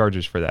lot of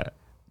charges for that.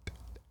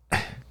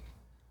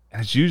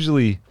 It's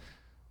usually,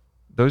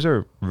 those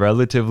are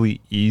relatively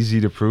easy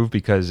to prove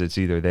because it's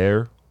either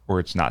there or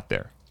it's not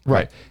there.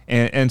 Right.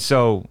 And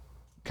so,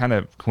 kind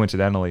of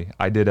coincidentally,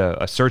 I did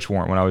a search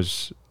warrant when I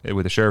was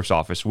with the sheriff's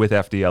office with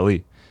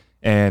FDLE,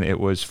 and it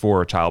was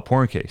for a child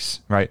porn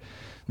case, right?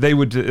 They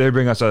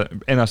bring us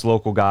us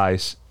local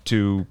guys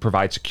to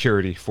provide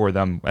security for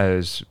them,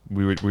 as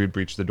we would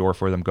breach the door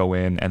for them, go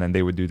in, and then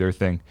they would do their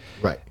thing.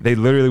 Right. They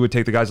literally would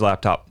take the guy's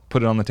laptop,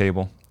 put it on the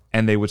table,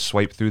 and they would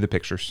swipe through the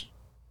pictures,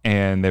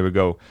 and they would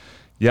go,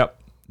 yep,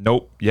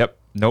 nope, yep,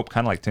 nope,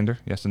 kind of like Tinder,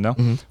 yes and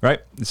no, right?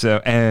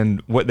 So,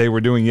 and what they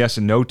were doing yes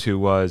and no to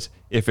was,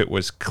 if it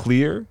was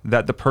clear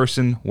that the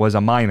person was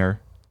a minor,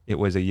 it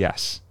was a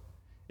yes.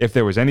 If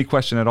there was any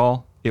question at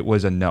all, it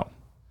was a no.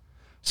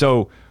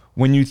 So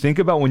when you think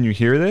about, when you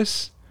hear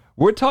this,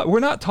 we're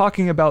not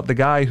talking about the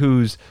guy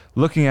who's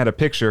looking at a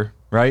picture,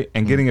 right,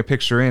 and getting a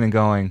picture in and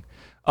going,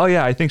 oh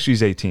yeah, I think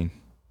she's 18.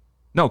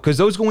 No, because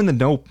those go in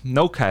the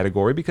no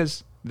category,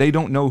 because they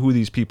don't know who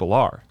these people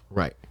are.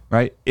 Right?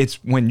 It's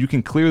when you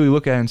can clearly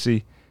look at it and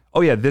see,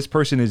 oh yeah, this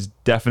person is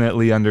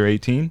definitely under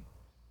 18.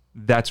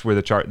 That's where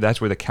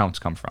the counts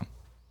come from.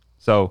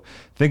 So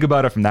think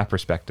about it from that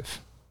perspective.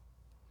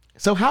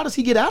 So how does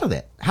he get out of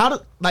that?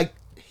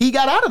 He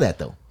got out of that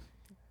though?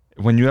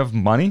 When you have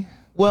money,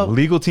 well,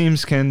 legal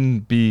teams can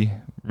be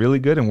really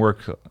good and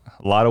work a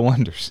lot of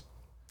wonders.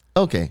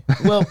 Okay.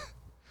 Well,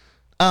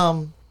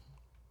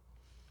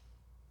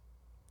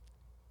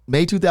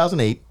 May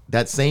 2008,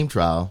 that same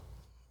trial,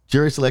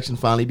 jury selection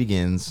finally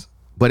begins,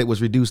 but it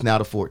was reduced now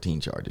to 14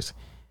 charges.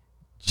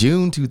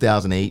 June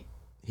 2008,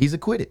 he's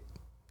acquitted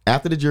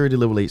after the jury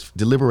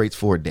deliberates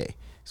for a day.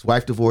 His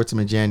wife divorced him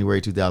in January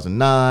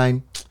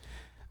 2009.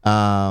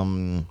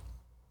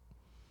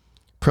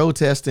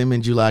 Protest him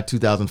in July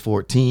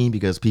 2014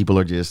 because people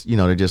are just,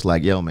 they're just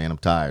like, yo, man, I'm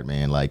tired,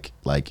 man. They're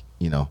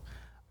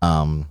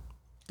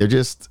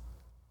just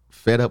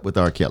fed up with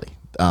R. Kelly.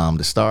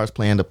 The Stars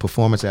planned a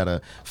performance at a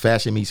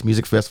Fashion Meets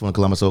Music Festival in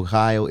Columbus,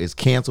 Ohio, is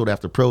canceled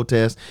after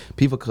protest.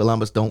 People in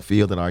Columbus don't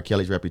feel that R.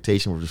 Kelly's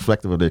reputation was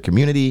reflective of their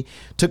community,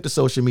 took to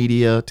social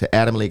media to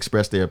adamantly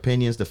express their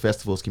opinions. The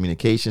festival's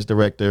communications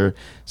director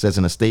says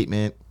in a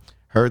statement,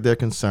 heard their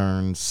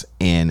concerns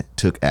and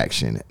took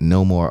action.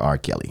 No more R.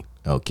 Kelly.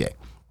 Okay.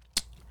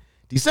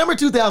 December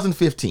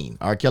 2015,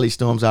 R. Kelly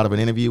storms out of an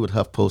interview with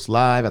HuffPost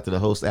Live after the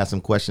host asked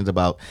him questions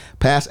about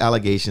past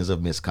allegations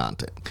of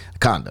misconduct.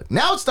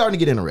 Now it's starting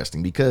to get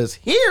interesting, because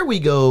here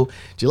we go.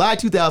 July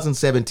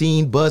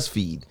 2017,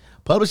 BuzzFeed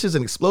publishes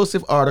an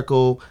explosive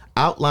article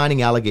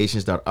outlining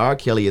allegations that R.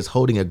 Kelly is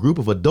holding a group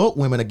of adult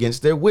women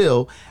against their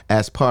will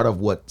as part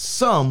of what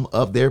some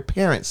of their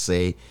parents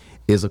say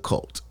is a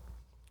cult.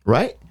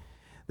 Right?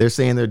 They're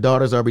saying their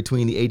daughters are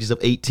between the ages of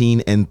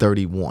 18 and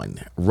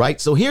 31, right?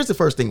 So here's the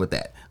first thing with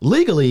that.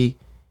 Legally,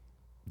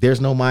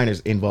 there's no minors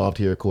involved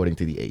here according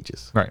to the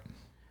ages. Right.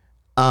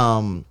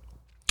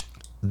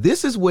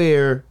 This is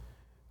where,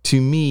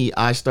 to me,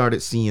 I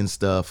started seeing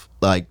stuff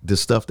like the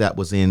stuff that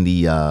was in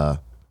the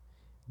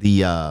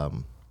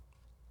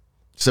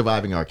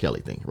Surviving R.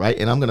 Kelly thing, right?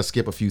 And I'm going to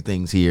skip a few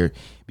things here,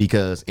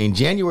 because in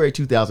January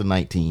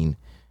 2019,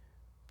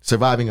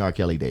 Surviving R.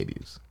 Kelly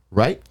debuts,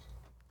 right?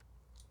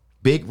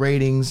 Big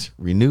ratings,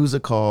 renews a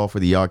call for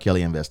the R.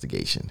 Kelly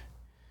investigation.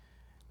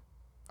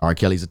 R.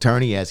 Kelly's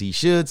attorney, as he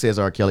should, says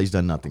R. Kelly's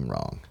done nothing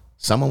wrong.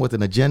 Someone with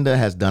an agenda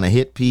has done a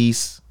hit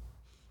piece.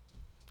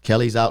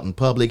 Kelly's out in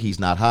public. He's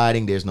not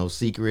hiding. There's no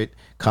secret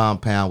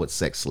compound with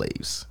sex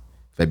slaves.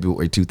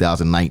 February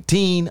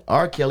 2019,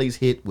 R. Kelly's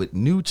hit with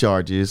new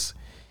charges.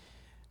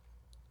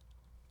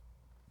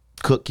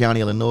 Cook County,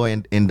 Illinois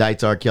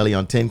indicts R. Kelly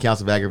on 10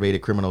 counts of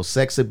aggravated criminal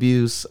sex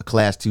abuse, a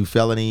class 2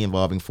 felony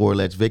involving 4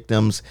 alleged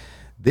victims.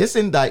 This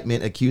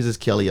indictment accuses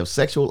Kelly of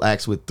sexual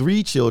acts with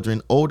 3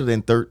 children older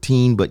than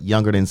 13 but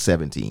younger than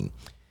 17.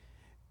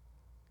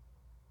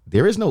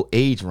 There is no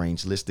age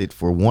range listed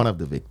for one of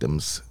the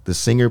victims. The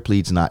singer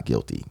pleads not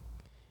guilty.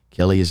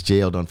 Kelly is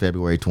jailed on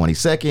February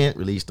 22nd,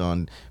 released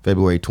on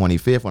February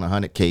 25th on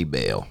 $100K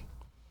bail.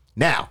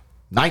 Now,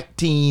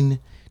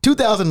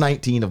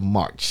 2019 of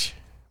March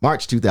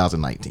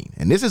 2019.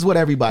 And this is what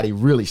everybody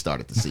really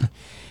started to see.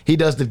 He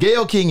does the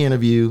Gayle King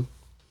interview.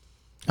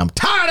 I'm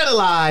tired of the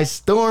lies.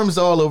 Storms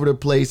all over the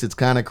place. It's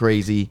kind of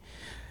crazy.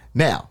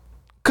 Now,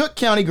 Cook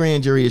County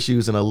grand jury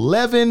issues an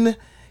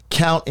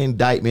 11-count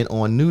indictment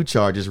on new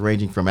charges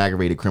ranging from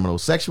aggravated criminal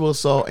sexual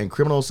assault and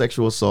criminal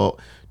sexual assault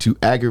to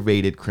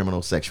aggravated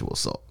criminal sexual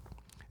assault.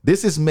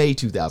 This is May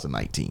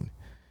 2019.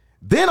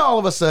 Then all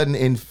of a sudden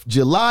in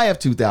July of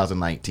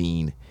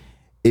 2019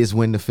 is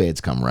when the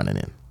feds come running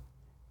in.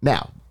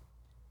 Now,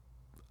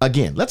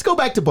 again, let's go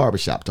back to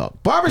barbershop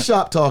talk.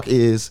 Barbershop talk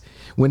is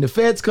when the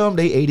feds come,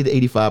 they 80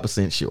 to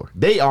 85% sure.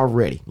 They are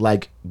ready.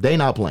 Like, they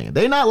not playing.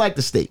 They not like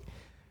the state.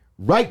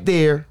 Right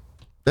there,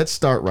 let's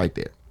start right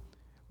there.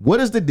 What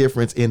is the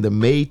difference in the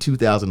May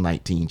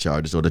 2019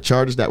 charges or the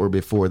charges that were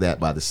before that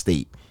by the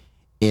state?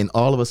 And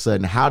all of a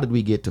sudden, how did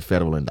we get to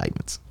federal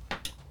indictments?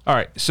 All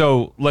right,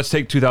 so let's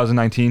take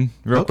 2019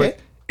 real quick.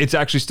 It's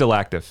actually still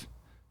active.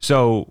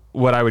 So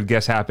what I would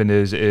guess happened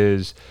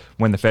is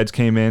when the feds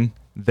came in,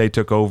 they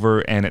took over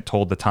and it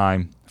told the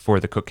time for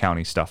the Cook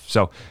County stuff.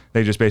 So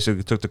they just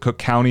basically took the Cook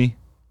County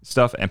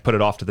stuff and put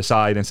it off to the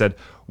side and said,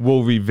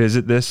 we'll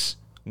revisit this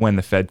when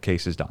the Fed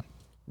case is done.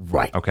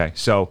 Right. Okay,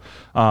 so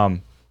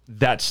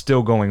that's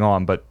still going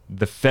on, but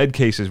the Fed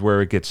case is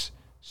where it gets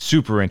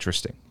super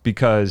interesting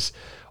because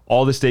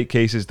all the state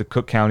cases, the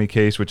Cook County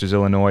case, which is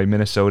Illinois,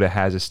 Minnesota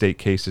has a state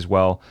case as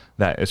well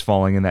that is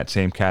falling in that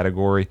same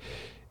category.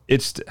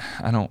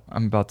 I'm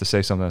about to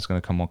say something that's going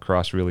to come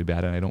across really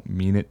bad, and I don't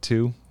mean it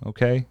to,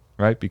 okay?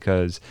 Right?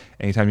 Because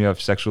anytime you have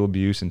sexual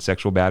abuse and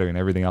sexual battery and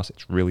everything else,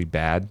 it's really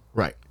bad.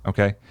 Right.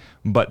 Okay?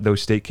 But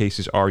those state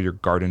cases are your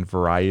garden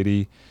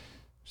variety,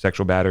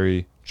 sexual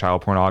battery,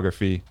 child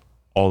pornography,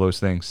 all those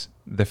things.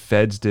 The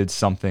feds did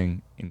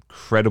something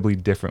incredibly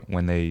different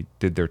when they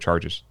did their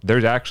charges.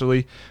 There's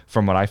actually,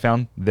 from what I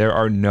found, there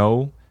are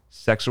no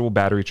sexual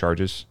battery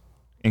charges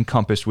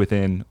encompassed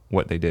within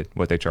what they did,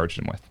 what they charged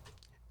him with.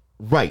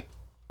 Right.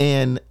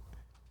 And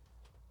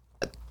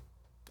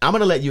I'm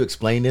going to let you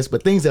explain this,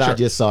 but things that I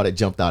just saw that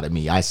jumped out at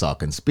me. I saw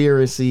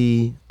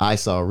conspiracy. I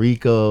saw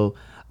RICO.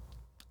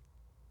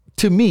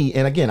 To me,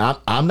 and again,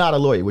 I'm not a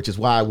lawyer, which is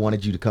why I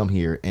wanted you to come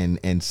here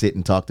and sit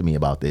and talk to me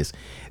about this.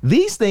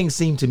 These things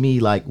seem to me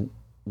like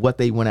what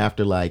they went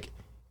after, like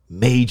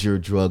major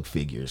drug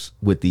figures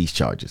with these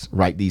charges,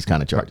 right? These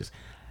kind of charges.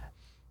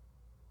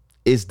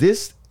 Is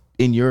this,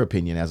 in your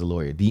opinion, as a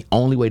lawyer, the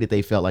only way that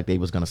they felt like they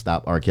was going to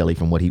stop R. Kelly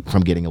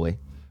from getting away?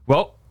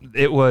 Well,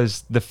 it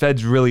was the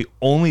feds' really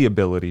only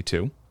ability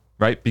to,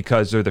 right?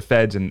 Because they're the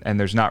feds, and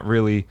there's not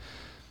really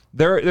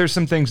there's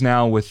some things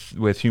now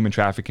with human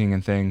trafficking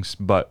and things,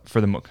 but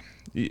for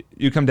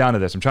you come down to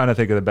this. I'm trying to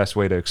think of the best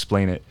way to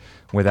explain it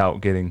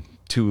without getting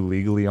too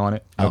legally on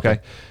it. Okay.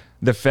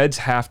 The feds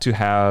have to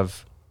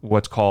have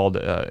what's called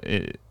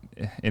an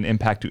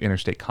impact to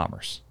interstate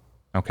commerce.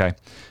 Okay.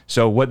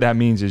 So what that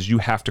means is you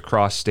have to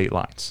cross state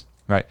lines,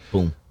 right?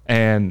 Boom.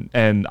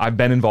 And I've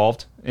been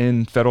involved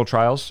in federal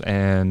trials,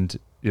 and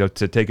to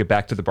take it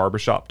back to the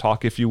barbershop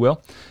talk, if you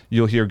will,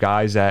 you'll hear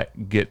guys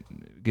that get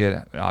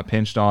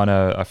pinched on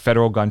a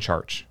federal gun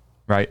charge,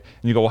 right?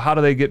 And you go, well, how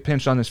do they get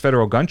pinched on this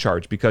federal gun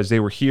charge? Because they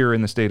were here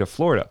in the state of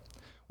Florida.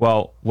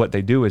 Well, what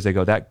they do is they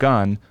go, that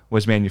gun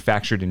was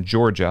manufactured in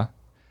Georgia,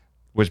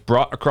 was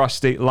brought across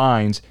state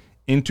lines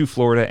into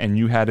Florida, and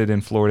you had it in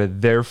Florida.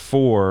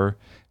 Therefore,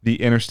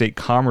 the interstate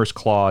commerce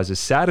clause is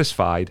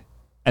satisfied,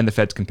 and the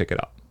feds can pick it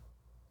up.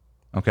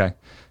 Okay?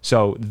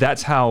 So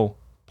that's how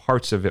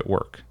parts of it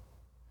work.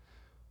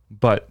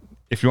 But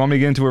if you want me to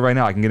get into it right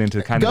now, I can get into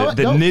the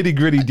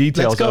nitty-gritty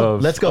details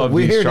of Let's go.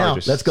 We're here now.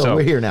 Let's go.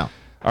 We're here now.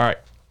 All right.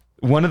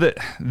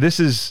 This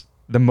is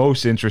the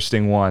most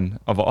interesting one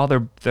of all.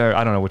 There,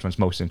 I don't know which one's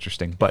most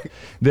interesting, but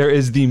there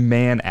is the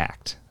Mann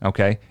Act,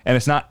 okay? And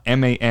it's not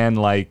M-A-N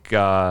like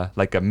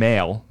a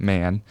male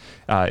man.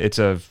 It's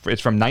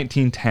from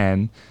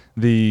 1910.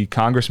 The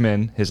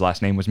congressman, his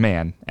last name was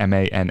Mann,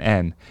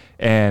 M-A-N-N.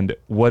 And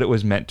what it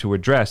was meant to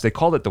address, they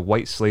called it the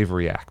White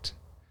Slavery Act,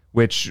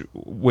 which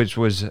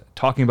was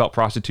talking about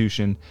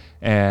prostitution,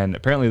 and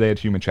apparently they had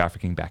human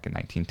trafficking back in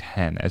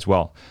 1910 as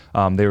well.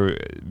 They were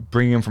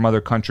bringing them from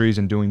other countries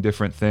and doing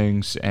different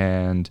things,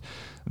 and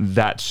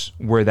that's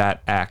where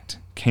that act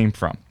came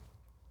from.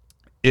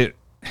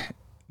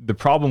 The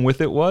problem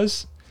with it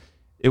was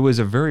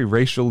a very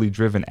racially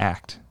driven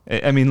act.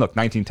 I mean, look,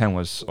 1910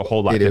 was a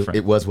whole lot different.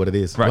 It was what it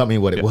is. Right. I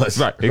mean, what it was.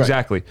 Right,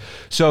 exactly.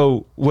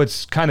 So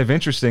what's kind of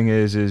interesting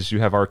is you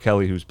have R.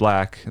 Kelly, who's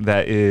black,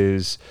 that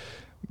is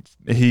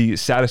he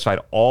satisfied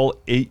all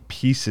 8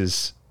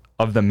 pieces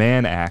of the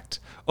Mann Act,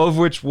 of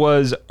which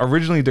was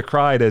originally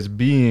decried as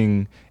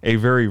being a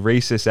very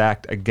racist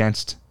act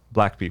against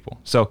black people.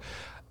 So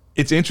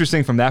it's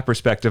interesting from that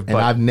perspective. And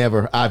but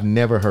I've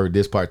never heard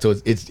this part. So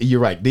it's you're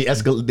right. The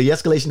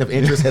escalation of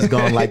interest has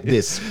gone like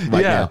this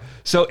right now.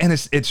 So, and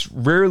it's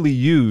rarely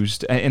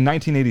used. In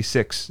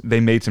 1986, they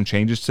made some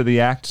changes to the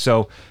act.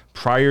 So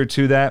prior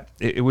to that,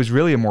 it was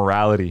really a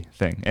morality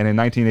thing. And in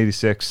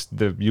 1986,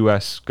 the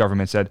U.S.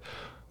 government said,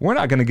 we're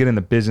not going to get in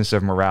the business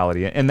of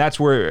morality. And that's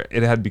where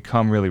it had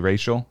become really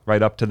racial.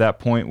 Right up to that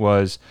point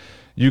was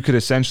you could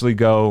essentially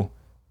go,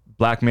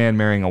 black man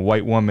marrying a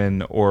white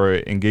woman or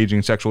engaging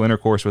in sexual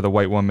intercourse with a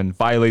white woman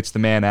violates the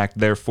Mann Act.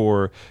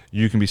 Therefore,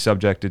 you can be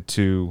subjected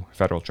to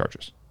federal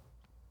charges.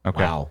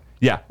 Okay. Wow.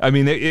 Yeah. I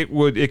mean,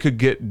 it could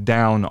get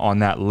down on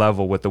that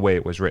level with the way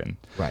it was written.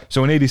 Right.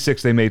 So in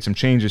 86, they made some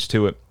changes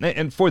to it,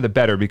 and for the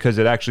better, because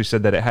it actually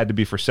said that it had to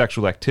be for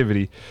sexual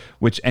activity,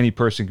 which any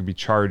person could be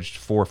charged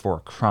for a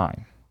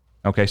crime.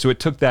 Okay. So it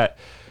took that.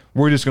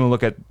 We're just going to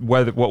look at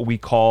what we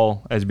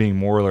call as being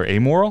moral or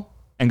amoral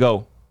and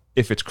go,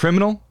 if it's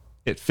criminal,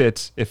 it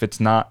fits. If it's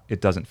not,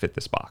 it doesn't fit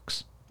this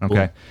box. Okay.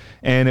 Cool.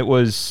 And it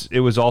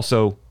was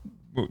also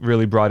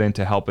really brought in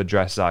to help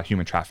address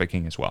human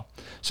trafficking as well.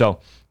 So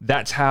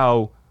that's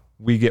how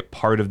we get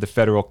part of the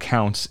federal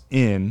counts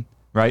in,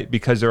 right?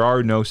 Because there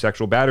are no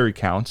sexual battery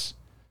counts.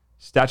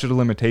 Statute of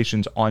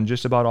limitations on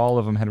just about all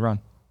of them had run.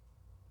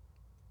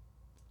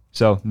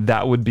 So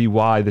that would be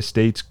why the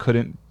states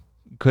couldn't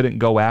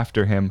go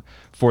after him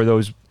for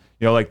those,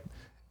 like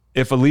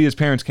if Aaliyah's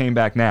parents came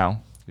back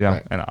now,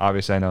 right. And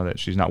obviously I know that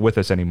she's not with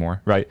us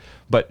anymore, right?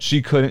 But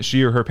she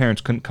or her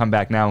parents couldn't come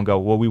back now and go,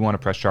 well, we want to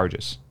press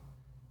charges.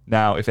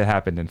 Now, if it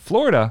happened in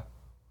Florida,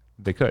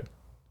 they could.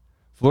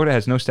 Florida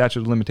has no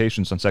statute of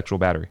limitations on sexual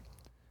battery.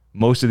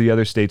 Most of the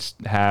other states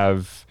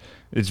have,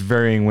 it's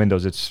varying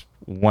windows. It's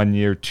 1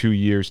 year, 2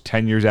 years,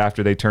 10 years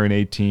after they turn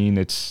 18.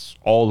 It's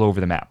all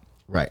over the map.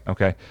 Right.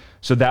 Okay.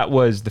 So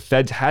the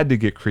feds had to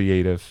get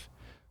creative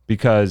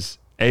because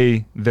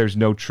A, there's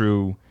no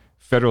true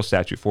federal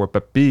statute for it,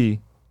 but B,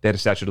 they had a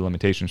statute of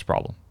limitations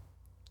problem.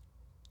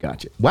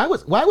 Gotcha. Why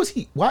is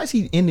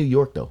he in New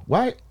York though?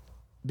 Why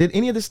did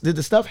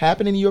the stuff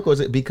happen in New York, or is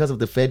it because of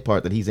the Fed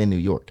part that he's in New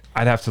York?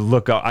 I'd have to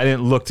look up. I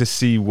didn't look to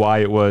see why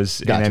it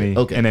was Gotcha.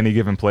 in any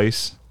given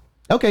place.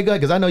 Okay, good,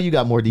 because I know you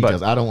got more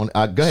details. I don't want. Go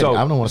ahead.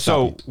 I don't want to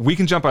stop you. So we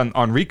can jump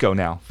on RICO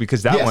now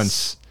because that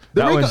one's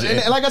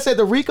and like I said,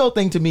 the RICO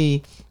thing to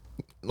me.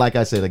 Like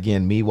I said,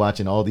 again, me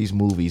watching all these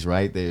movies,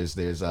 right?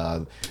 There's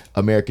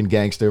American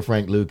Gangster,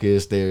 Frank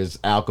Lucas, there's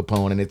Al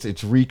Capone, and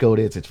it's RICO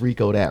this, it's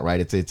RICO that,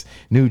 right? It's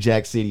New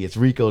Jack City, it's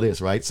RICO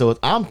this, right? So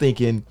I'm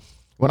thinking,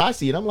 when I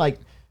see it, I'm like,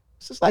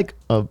 this is like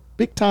a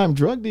big time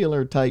drug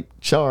dealer type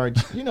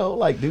charge,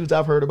 like dudes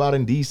I've heard about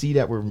in DC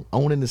that were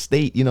owning the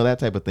state, that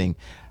type of thing.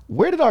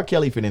 Where did R.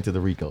 Kelly fit into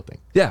the RICO thing?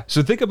 Yeah,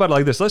 so think about it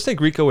like this. Let's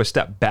take RICO a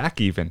step back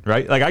even,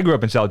 right? Like I grew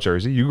up in South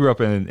Jersey. You grew up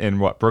in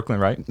what, Brooklyn,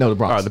 right? No, the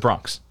Bronx. The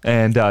Bronx.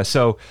 And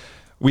so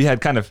we had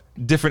kind of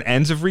different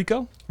ends of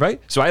RICO, right?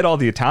 So I had all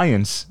the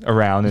Italians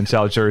around in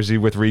South Jersey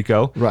with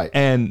RICO. Right.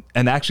 And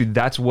actually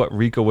that's what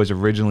RICO was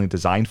originally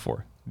designed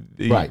for.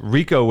 Right.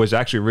 RICO was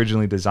actually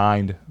originally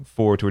designed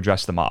to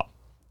address the mob.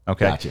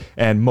 Okay. Gotcha.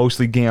 And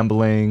mostly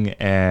gambling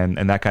and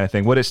that kind of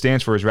thing. What it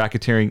stands for is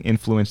racketeering,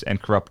 influence,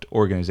 and corrupt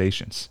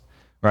organizations.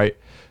 Right.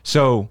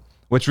 So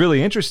what's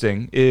really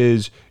interesting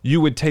is you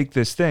would take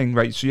this thing,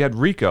 right? So you had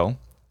RICO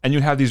and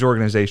you'd have these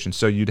organizations.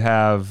 So you'd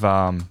have,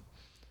 I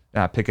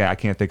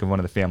can't think of one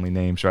of the family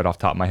names right off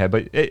the top of my head,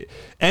 but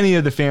any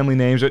of the family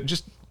names,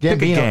 just pick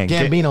a gang.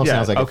 Gambino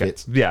sounds like it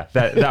fits. Yeah,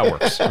 that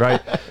works,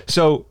 right?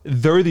 So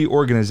they're the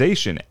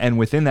organization. And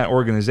within that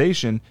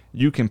organization,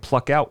 you can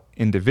pluck out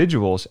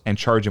individuals and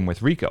charge them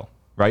with RICO,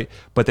 right?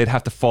 But they'd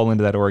have to fall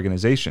into that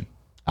organization.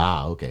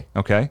 Ah, okay.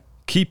 Okay.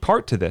 Key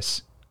part to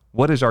this.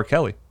 What is R.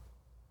 Kelly?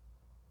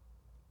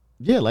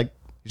 Yeah, like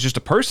he's just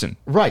a person.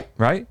 Right.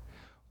 Right?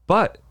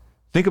 But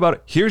think about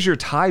it. Here's your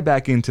tie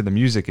back into the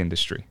music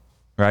industry,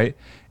 right?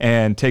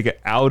 And take it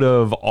out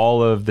of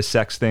all of the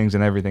sex things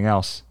and everything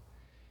else.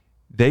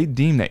 They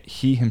deem that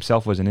he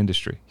himself was an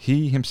industry.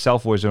 He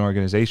himself was an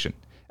organization.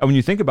 And when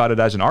you think about it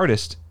as an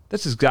artist,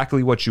 that's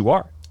exactly what you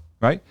are,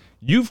 right?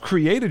 You've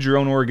created your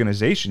own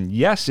organization.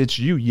 Yes, it's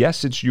you.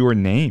 Yes, it's your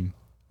name,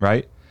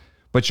 right?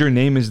 But your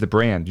name is the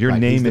brand. Your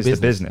name is the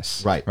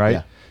business. Right. Right.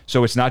 Yeah.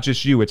 So it's not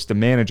just you, it's the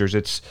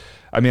managers.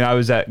 I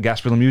was at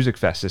Gasparilla Music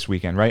Fest this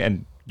weekend, right?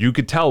 And you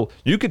could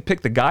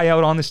pick the guy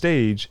out on the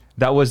stage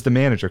that was the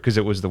manager because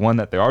it was the one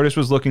that the artist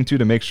was looking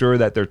to make sure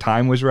that their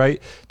time was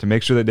right, to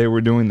make sure that they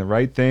were doing the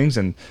right things.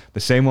 And the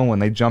same one when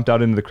they jumped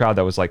out into the crowd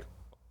that was like,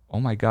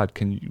 oh my God,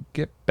 can you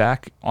get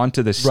back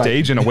onto the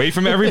stage and away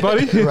from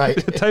everybody? Right.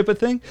 Type of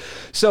thing.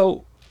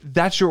 So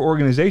that's your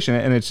organization.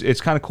 And it's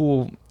kind of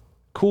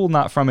cool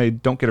not from a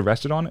don't get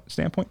arrested on it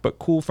standpoint, but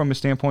cool from a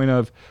standpoint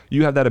of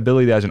you have that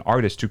ability as an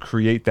artist to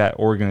create that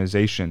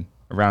organization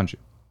around you.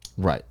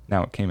 Right.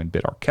 Now it came and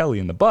bit R. Kelly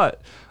in the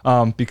butt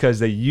because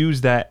they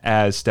used that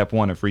as step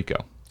one of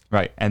RICO.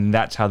 right? And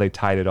that's how they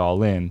tied it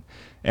all in.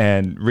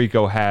 And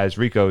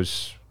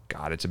RICO's,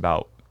 God, it's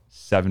about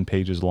 7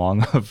 pages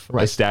long of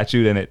a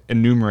statute, and it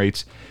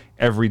enumerates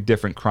every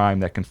different crime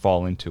that can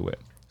fall into it.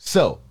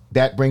 So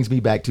that brings me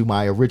back to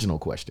my original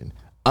question.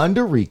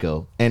 Under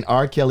RICO and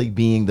R. Kelly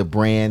being the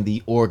brand,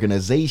 the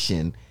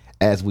organization,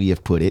 as we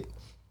have put it,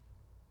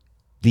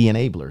 the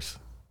enablers,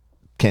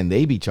 can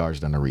they be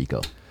charged under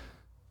RICO?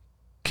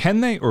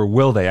 Can they or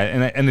will they?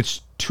 And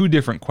it's 2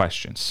 different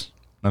questions.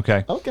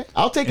 Okay. Okay.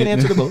 I'll take an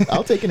answer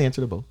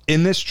to both.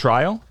 In this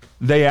trial,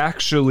 they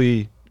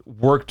actually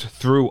worked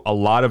through a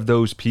lot of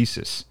those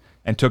pieces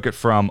and took it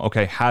from,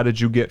 okay, how did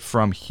you get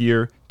from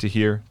here to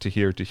here to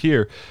here to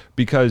here?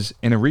 Because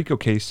in a RICO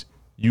case,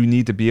 you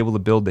need to be able to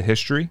build the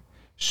history,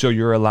 so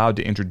you're allowed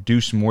to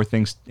introduce more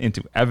things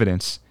into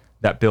evidence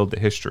that build the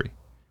history.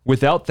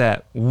 Without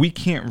that, we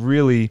can't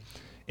really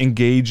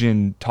engage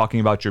in talking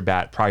about your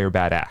prior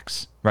bad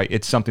acts, right?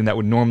 It's something that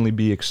would normally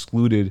be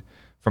excluded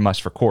from us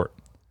for court.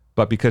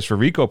 But because for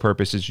RICO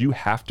purposes, you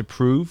have to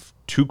prove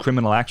 2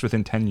 criminal acts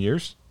within 10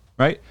 years,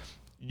 right?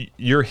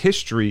 Your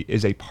history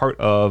is a part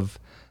of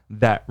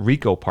that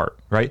RICO part,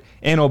 right?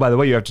 And oh, by the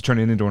way, you have to turn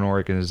it into an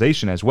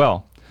organization as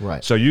well.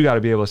 Right. So you got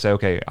to be able to say,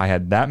 okay, I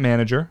had that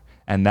manager,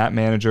 and that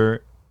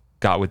manager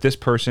got with this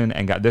person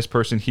and got this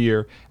person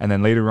here, and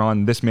then later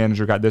on, this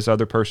manager got this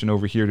other person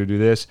over here to do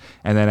this,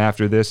 and then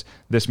after this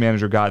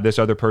manager got this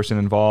other person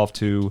involved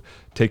to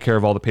take care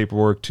of all the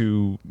paperwork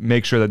to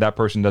make sure that that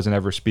person doesn't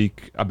ever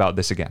speak about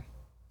this again,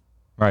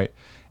 right?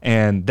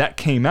 And that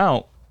came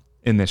out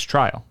in this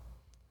trial.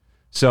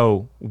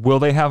 So will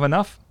they have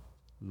enough?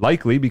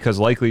 Likely, because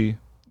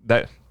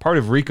that part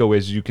of RICO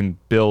is you can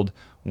build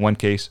one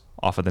case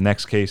off of the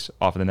next case,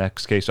 off of the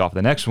next case, off of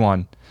the next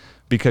one,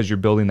 because you're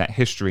building that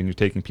history and you're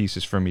taking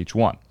pieces from each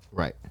one.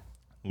 Right.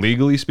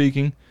 Legally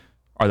speaking,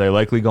 are they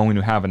likely going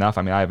to have enough?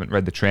 I mean, I haven't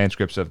read the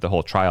transcripts of the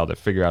whole trial to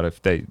figure out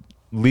if they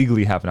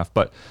legally have enough,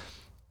 but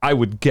I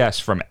would guess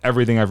from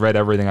everything I've read,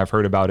 everything I've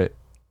heard about it,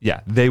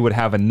 yeah, they would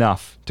have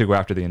enough to go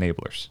after the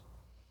enablers.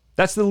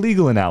 That's the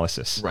legal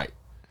analysis. Right.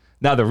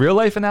 Now, the real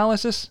life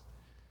analysis,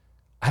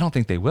 I don't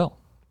think they will.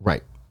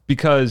 Right.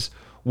 Because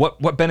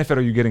what benefit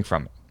are you getting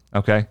from it?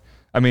 Okay.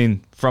 I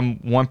mean, from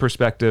one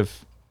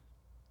perspective,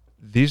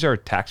 these are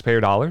taxpayer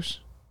dollars.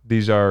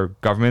 These are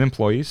government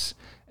employees.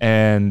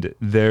 And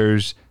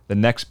there's the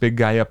next big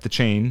guy up the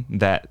chain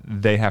that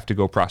they have to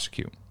go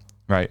prosecute,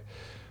 right?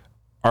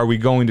 Are we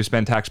going to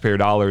spend taxpayer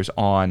dollars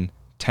on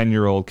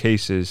 10-year-old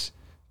cases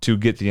to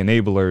get the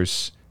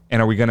enablers?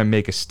 And are we going to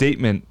make a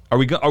statement? Are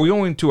we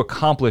going to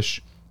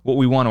accomplish what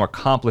we want to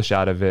accomplish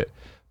out of it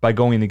by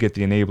going to get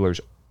the enablers?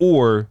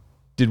 Or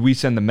did we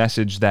send the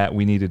message that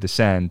we needed to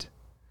send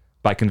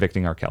by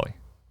convicting R. Kelly?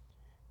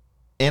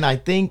 And I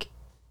think,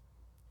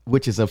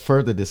 which is a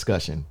further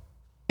discussion,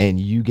 and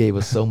you gave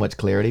us so much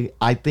clarity,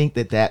 I think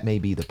that may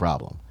be the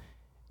problem.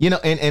 You know,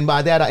 and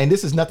by that, and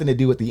this has nothing to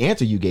do with the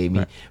answer you gave me,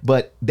 right,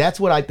 but that's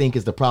what I think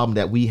is the problem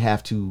that we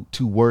have to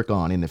work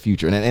on in the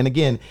future. And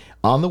again,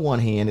 on the one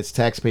hand, it's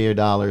taxpayer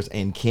dollars,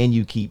 and can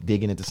you keep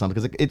digging into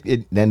something?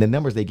 Because then the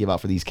numbers they give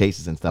out for these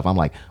cases and stuff, I'm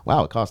like,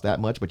 wow, it costs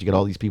that much, but you get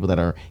all these people that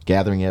are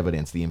gathering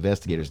evidence, the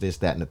investigators, this,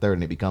 that, and the third,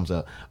 and it becomes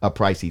a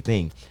pricey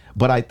thing.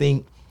 But I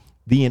think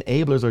the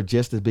enablers are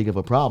just as big of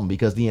a problem,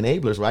 because the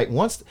enablers, right,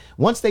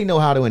 once they know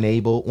how to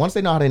enable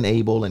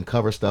and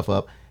cover stuff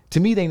up, to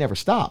me, they never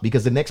stop,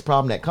 because the next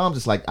problem that comes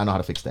is like, I know how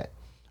to fix that,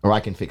 or I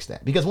can fix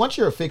that. Because once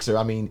you're a fixer,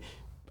 I mean,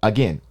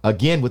 again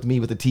with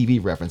me with the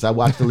TV reference, I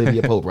watched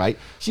Olivia Pope, right?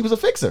 She was a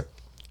fixer.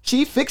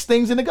 She fixed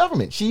things in the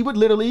government. She would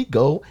literally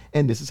go,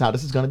 and this is how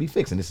this is going to be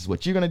fixed, and this is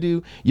what you're going to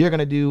do, you're going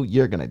to do,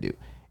 you're going to do.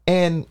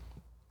 And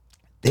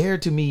there,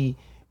 to me,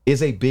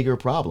 is a bigger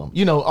problem.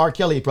 You know, R.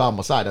 Kelly problem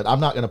aside, I'm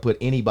not going to put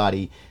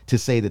anybody to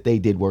say that they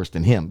did worse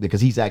than him,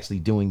 because he's actually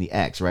doing the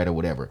acts, right, or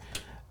whatever.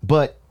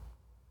 But,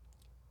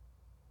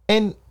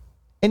 and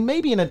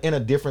maybe in a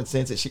different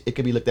sense, it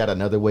could be looked at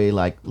another way.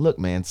 Like, look,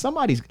 man,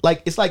 somebody's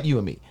like, it's like you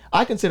and me.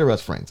 I consider us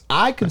friends.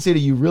 I consider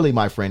you really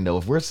my friend, though.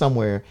 If we're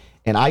somewhere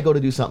and I go to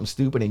do something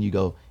stupid and you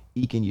go,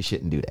 Eakin, you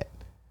shouldn't do that.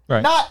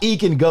 Right. Not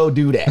Eakin, go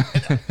do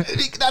that.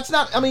 That's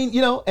not, I mean,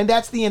 you know, and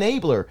that's the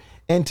enabler.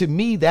 And to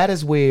me, that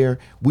is where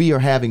we are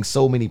having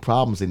so many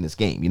problems in this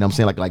game. You know what I'm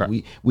saying? Like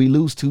right, we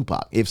lose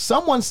Tupac. If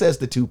someone says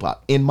to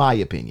Tupac, in my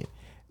opinion,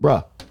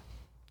 bruh,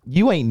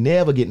 you ain't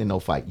never getting in no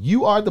fight.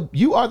 You are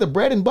the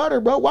bread and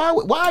butter, bro.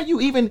 Why are you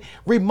even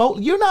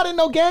remote? You're not in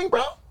no gang,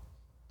 bro.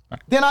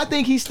 Right. Then I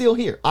think he's still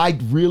here. I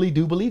really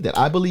do believe that.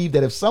 I believe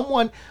that if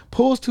someone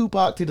pulls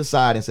Tupac to the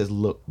side and says,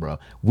 look, bro,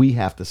 we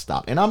have to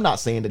stop. And I'm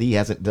not saying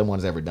that no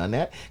one's ever done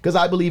that, because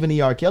I believe in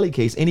the R. Kelly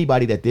case,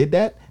 anybody that did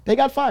that, they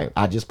got fired.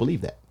 I just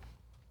believe that.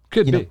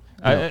 Could be.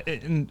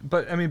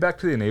 But I mean, back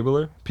to the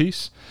enabler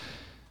piece,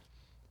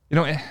 you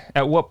know,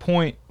 at what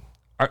point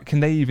can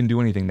they even do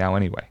anything now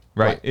anyway?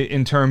 Right?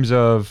 In terms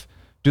of,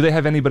 do they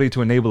have anybody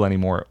to enable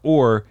anymore?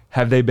 Or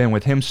have they been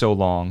with him so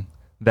long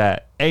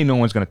that A, no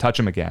one's going to touch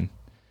him again?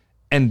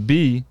 And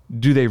B,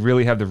 do they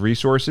really have the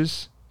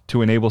resources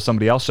to enable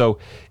somebody else? So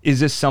is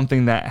this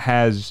something that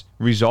has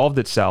resolved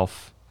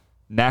itself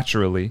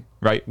naturally,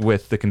 right,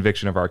 with the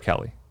conviction of R.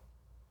 Kelly,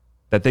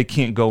 that they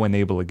can't go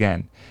enable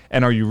again?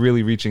 And are you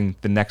really reaching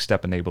the next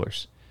step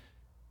enablers?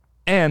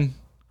 And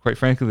quite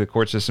frankly, the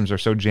court systems are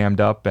so jammed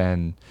up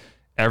and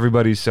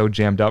everybody's so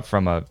jammed up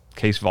from a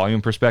case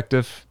volume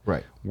perspective.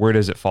 Right. Where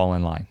does it fall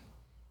in line?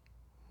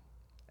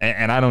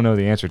 And I don't know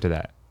the answer to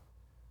that.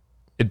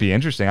 It'd be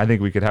interesting. I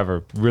think we could have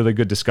a really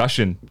good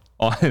discussion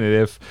on it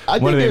if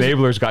one of the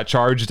enablers got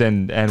charged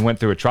and went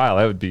through a trial.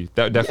 That would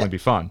definitely be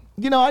fun.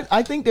 You know,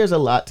 I think there's a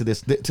lot to this.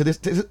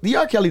 The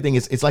R. Kelly thing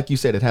is, it's like you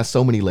said, it has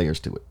so many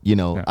layers to it. You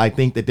know, yeah. I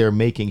think that they're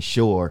making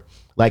sure,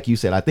 like you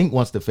said, I think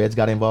once the feds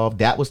got involved,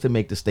 that was to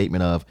make the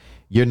statement of,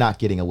 you're not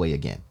getting away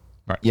again.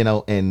 Right. You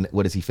know, and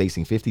what is he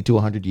facing? 50 to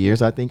 100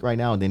 years, I think, right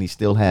now. And then he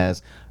still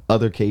has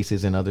other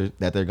cases and other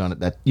that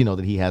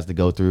that he has to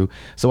go through.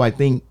 So I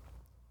think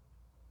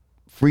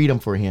freedom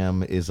for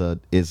him is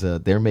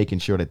they're making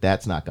sure that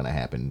that's not going to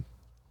happen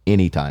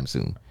anytime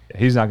soon.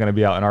 He's not going to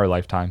be out in our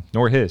lifetime,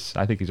 nor his.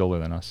 I think he's older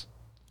than us.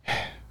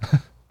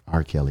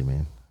 R. Kelly,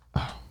 man.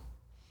 Oh.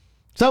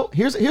 So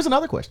here's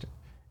another question.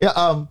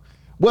 Yeah.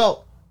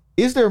 Well,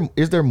 is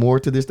there more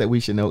to this that we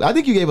should know? I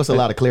think you gave us a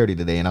lot of clarity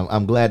today, and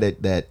I'm glad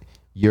that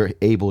you're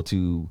able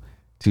to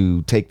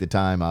take the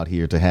time out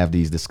here to have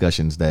these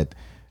discussions that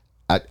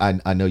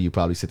I know you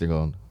probably sit there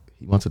going,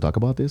 he wants to talk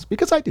about this?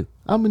 Because I do.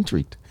 I'm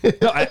intrigued.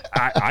 No,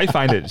 I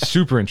find it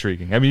super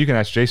intriguing. I mean, you can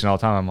ask Jason all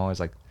the time. I'm always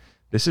like,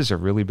 this is a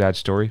really bad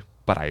story,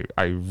 but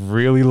I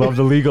really love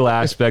the legal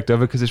aspect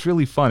of it because it's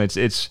really fun.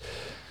 It's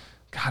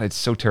God, it's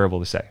so terrible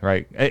to say,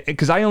 right?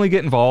 Because I only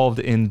get involved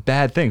in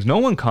bad things. No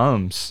one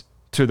comes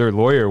to their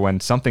lawyer when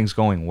something's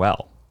going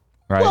well.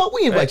 Right. Well,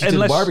 we invite you to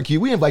the barbecue.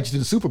 We invite you to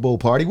the Super Bowl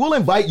party. We'll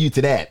invite you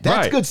to that.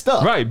 That's good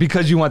stuff. Right,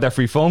 because you want that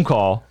free phone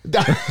call. He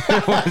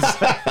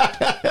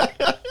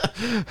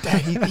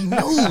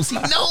knows. He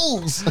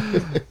knows.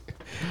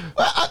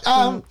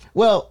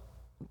 Well,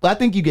 I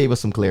think you gave us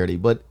some clarity.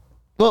 But,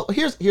 well,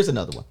 here's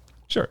another one.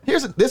 Sure.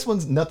 This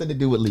one's nothing to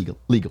do with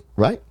legal,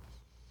 right?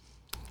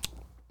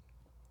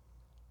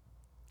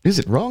 Is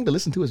it wrong to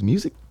listen to his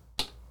music?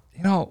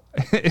 You know,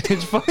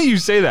 it's funny you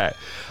say that.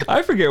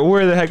 I forget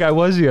where the heck I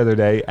was the other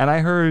day, and I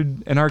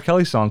heard an R.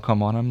 Kelly song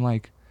come on. I'm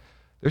like,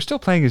 they're still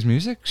playing his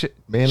music? Should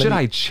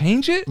I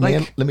change it?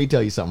 Man, let me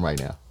tell you something right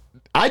now.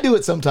 I do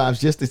it sometimes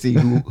just to see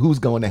who's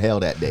going to hell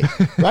that day.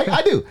 Right?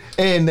 I do.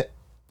 And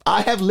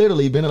I have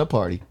literally been at a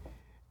party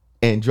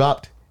and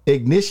dropped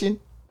Ignition.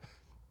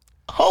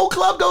 Whole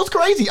club goes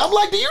crazy. I'm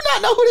like, do you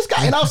not know who this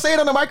guy is? And I'll say it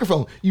on the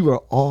microphone. You are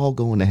all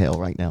going to hell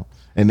right now.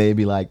 And they'd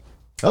be like,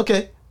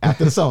 okay,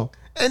 after the song.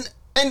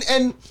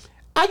 And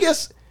I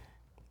guess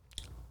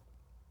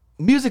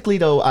musically,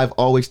 though, I've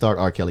always thought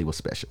R. Kelly was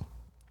special.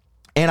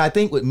 And I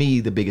think with me,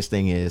 the biggest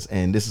thing is,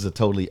 and this is a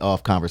totally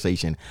off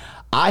conversation,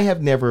 I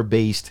have never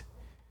based,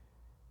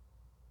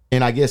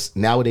 and I guess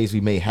nowadays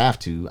we may have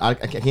to, I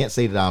can't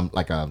say that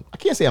I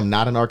can't say I'm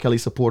not an R. Kelly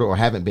supporter or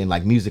haven't been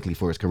like musically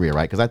for his career,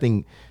 right? Because I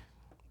think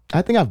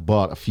I've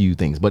bought a few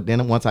things, but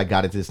then once I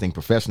got into this thing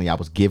professionally, I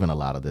was given a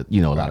lot of a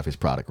lot of his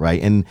product,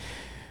 right? And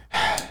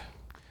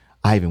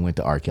I even went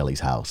to R. Kelly's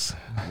house.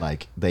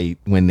 Like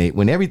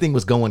when everything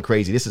was going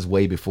crazy. This is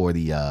way before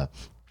the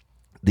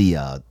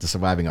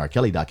Surviving R.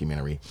 Kelly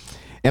documentary.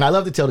 And I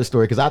love to tell this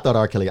story because I thought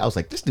R. Kelly, I was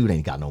like, this dude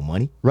ain't got no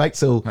money, right?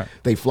 So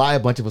They fly a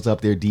bunch of us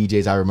up there,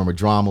 DJs. I remember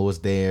Drama was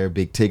there,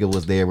 Big Tigger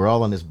was there. We're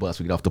all on this bus.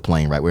 We get off the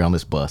plane, right? We're on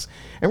this bus.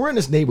 And we're in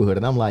this neighborhood.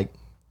 And I'm like,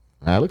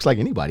 it looks like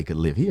anybody could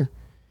live here.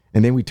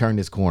 And then we turn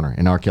this corner,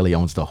 and R. Kelly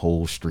owns the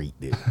whole street,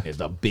 dude.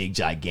 There's a big,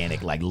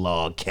 gigantic, like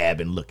log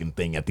cabin looking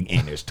thing at the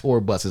end. There's tour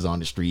buses on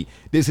the street.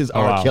 This is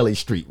R. Kelly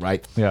Street,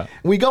 right? Yeah.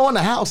 We go in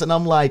the house, and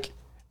I'm like,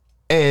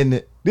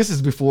 and this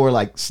is before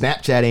like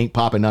Snapchat ain't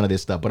popping, none of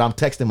this stuff. But I'm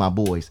texting my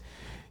boys,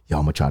 yo,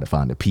 I'm gonna try to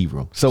find the pee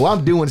room. So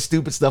I'm doing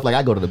stupid stuff, like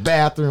I go to the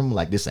bathroom,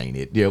 like this ain't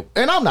it,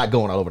 And I'm not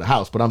going all over the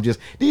house, but I'm just,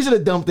 these are the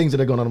dumb things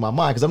that are going on in my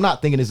mind because I'm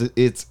not thinking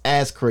it's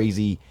as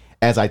crazy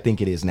as I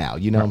think it is now.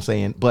 You know what I'm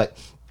saying? But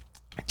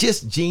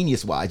just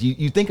genius wise,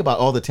 you think about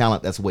all the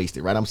talent that's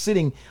wasted, right? I'm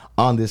sitting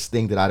on this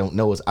thing that I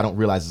don't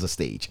realize is a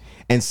stage.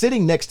 And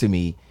sitting next to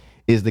me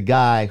is the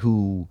guy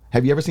who,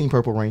 have you ever seen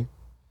Purple Rain?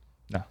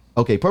 No.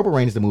 Okay, Purple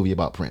Rain is the movie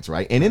about Prince,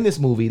 right? And in this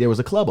movie, there was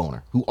a club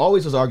owner who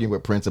always was arguing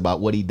with Prince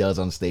about what he does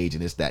on stage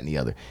and this, that, and the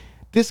other.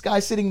 This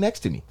guy's sitting next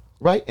to me,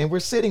 right? And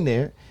we're sitting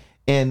there,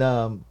 and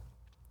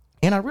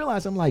I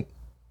realize, I'm like,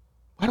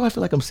 why do I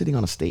feel like I'm sitting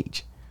on a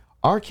stage?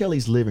 R.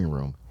 Kelly's living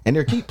room. And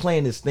they keep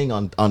playing this thing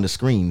on the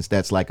screens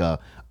that's like a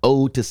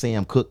ode to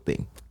Sam Cooke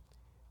thing.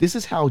 This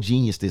is how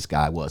genius this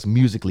guy was,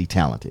 musically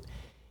talented.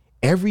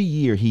 Every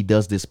year he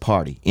does this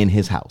party in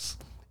his house,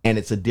 and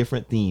it's a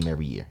different theme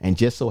every year. And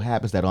just so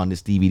happens that on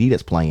this DVD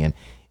that's playing,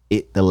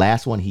 the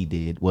last one he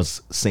did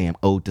was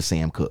Ode to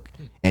Sam Cooke.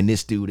 And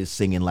this dude is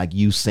singing like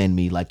You Send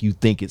Me, like you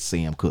think it's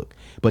Sam Cooke.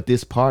 But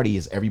this party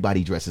is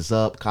everybody dresses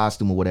up,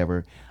 costume or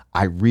whatever.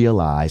 I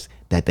realized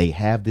that they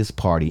have this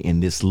party in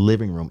this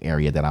living room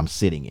area that I'm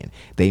sitting in.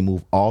 They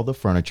move all the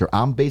furniture.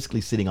 I'm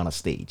basically sitting on a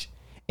stage.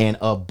 And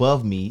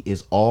above me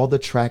is all the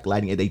track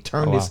lighting. And they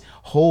turn this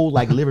whole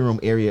like living room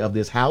area of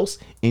this house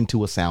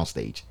into a sound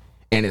stage.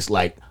 and it's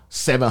like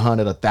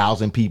 700,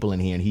 1,000 people in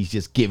here, and he's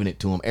just giving it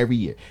to them every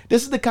year.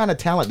 This is the kind of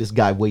talent this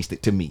guy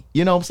wasted to me.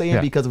 You know what I'm saying?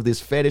 Yeah. Because of this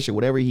fetish or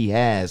whatever he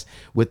has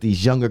with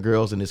these younger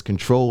girls and his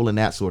control and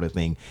that sort of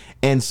thing.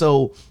 And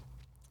so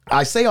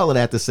I say all of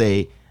that to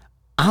say,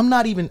 I'm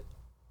not even,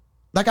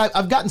 like,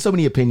 I've gotten so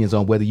many opinions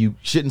on whether you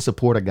shouldn't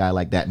support a guy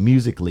like that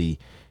musically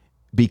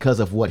because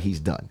of what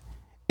he's done.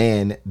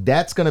 And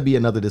that's going to be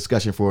another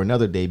discussion for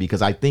another day,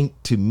 because I think,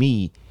 to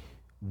me,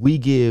 we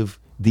give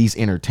these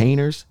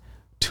entertainers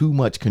too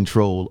much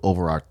control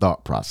over our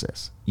thought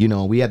process. You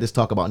know, we had this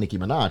talk about Nicki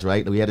Minaj,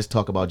 right? We had this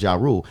talk about Ja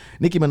Rule.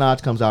 Nicki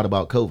Minaj comes out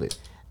about COVID.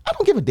 I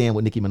don't give a damn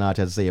what Nicki Minaj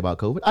has to say about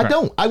COVID. I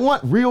don't. I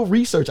want real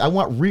research. I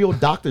want real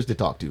doctors to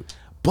talk to.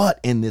 But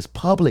in this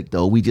public,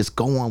 though, we just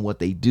go on what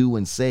they do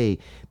and say.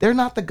 They're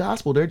not the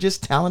gospel. They're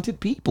just talented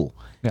people.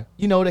 Yeah.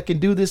 You know, that can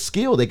do this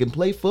skill. They can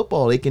play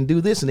football. They can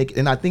do this.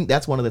 And I think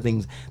that's one of the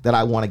things that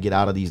I want to get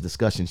out of these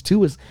discussions,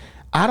 too, is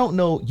I don't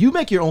know. You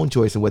make your own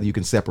choice on whether you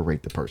can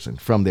separate the person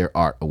from their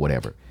art or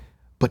whatever.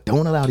 But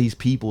don't allow these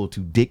people to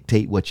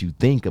dictate what you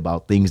think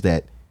about things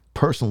that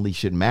personally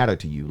should matter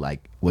to you,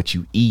 like what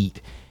you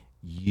eat,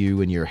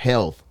 you and your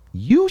health.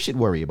 You should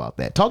worry about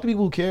that. Talk to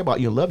people who care about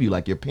you and love you,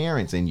 like your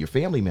parents and your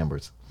family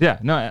members. Yeah,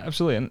 no,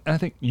 absolutely. And I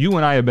think you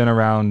and I have been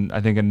around,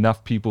 I think,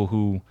 enough people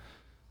who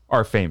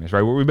are famous,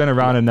 right? We've been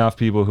around enough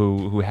people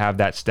who have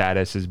that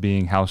status as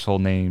being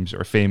household names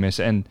or famous.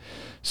 And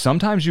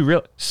sometimes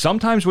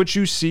sometimes what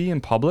you see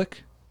in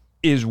public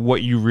is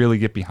what you really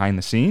get behind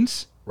the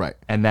scenes. Right.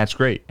 And that's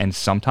great. And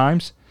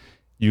sometimes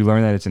you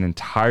learn that it's an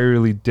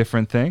entirely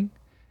different thing.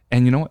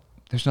 And you know what?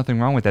 There's nothing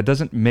wrong with that. It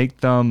doesn't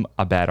make them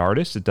a bad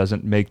artist. It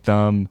doesn't make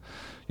them,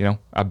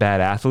 a bad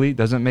athlete. It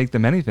doesn't make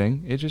them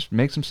anything. It just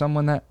makes them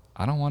someone that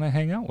I don't want to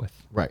hang out with.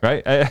 Right.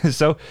 Right.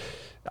 So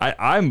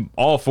I'm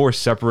all for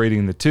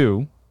separating the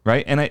two.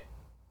 Right. And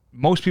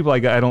most people, I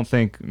don't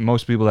think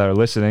most people that are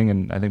listening,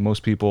 and I think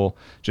most people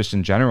just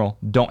in general,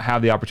 don't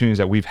have the opportunities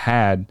that we've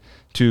had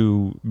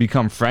to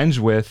become friends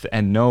with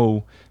and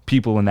know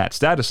people in that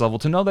status level,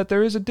 to know that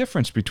there is a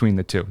difference between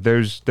the two.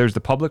 There's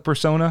the public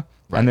persona,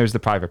 right, and there's the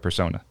private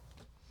persona.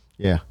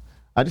 Yeah.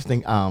 I just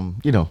think,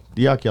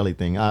 the R. Kelly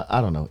thing,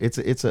 I don't know.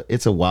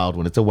 It's a wild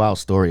one. It's a wild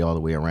story all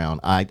the way around.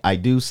 I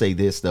do say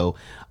this, though,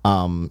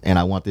 and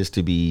I want this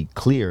to be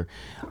clear.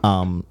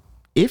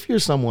 If you're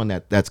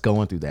someone that's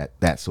going through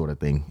that sort of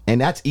thing, and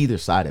that's either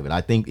side of it.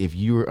 I think if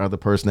you are the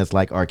person that's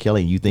like R.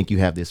 Kelly and you think you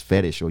have this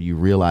fetish, or you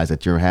realize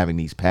that you're having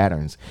these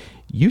patterns,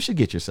 you should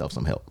get yourself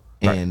some help,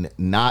 right, and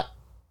not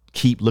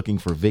keep looking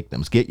for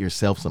victims. Get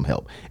yourself some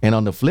help. And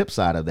on the flip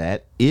side of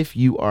that, if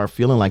you are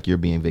feeling like you're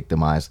being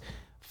victimized,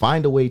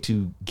 find a way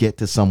to get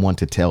to someone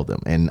to tell them.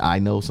 And I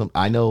know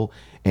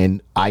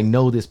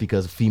this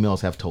because females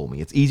have told me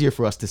it's easier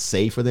for us to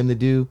say for them to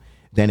do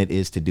than it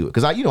is to do it.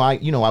 Because I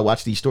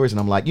watch these stories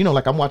and I'm like,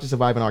 I'm watching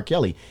Surviving R.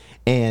 Kelly,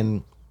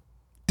 and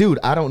dude,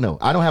 I don't know.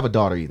 I don't have a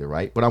daughter either,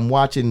 right? But I'm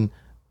watching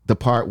the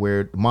part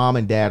where mom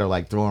and dad are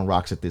like throwing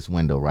rocks at this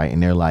window, right?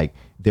 And they're like,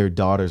 their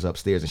daughter's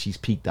upstairs and she's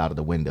peeked out of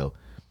the window.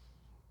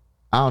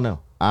 I don't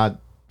know.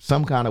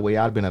 Some kind of way,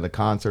 I'd been at a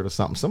concert or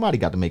something. Somebody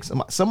got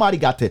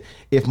to,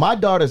 if my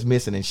daughter's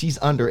missing and she's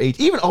underage,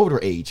 even older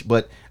age,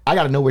 but I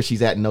got to know where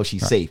she's at and know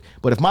she's safe.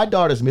 But if my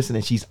daughter's missing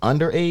and she's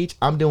underage,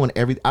 I'm doing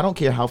I don't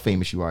care how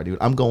famous you are, dude.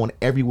 I'm going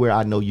everywhere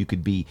I know you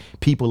could be,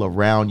 people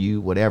around you,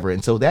 whatever.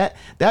 And so that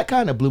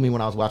kind of blew me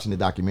when I was watching the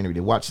documentary,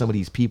 to watch some of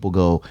these people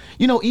go,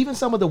 even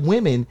some of the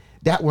women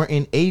that were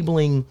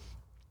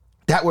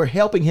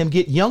helping him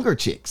get younger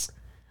chicks.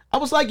 I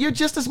was like, you're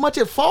just as much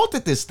at fault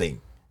at this thing.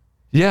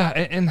 Yeah,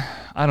 and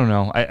I don't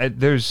know.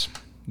 There's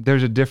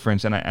a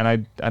difference, and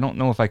I don't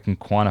know if I can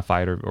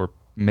quantify it or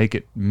make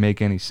it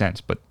make any sense.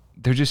 But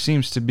there just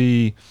seems to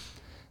be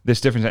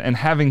this difference. And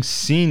having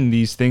seen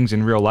these things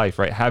in real life,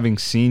 right? Having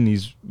seen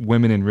these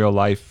women in real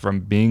life from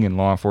being in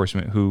law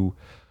enforcement who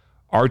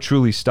are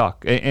truly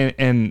stuck,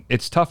 and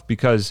it's tough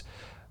because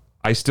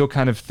I still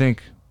kind of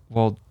think,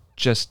 well,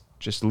 just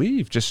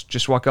leave,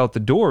 just walk out the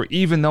door,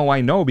 even though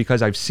I know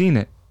because I've seen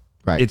it.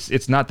 Right.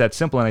 It's not that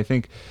simple, and I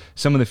think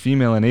some of the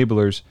female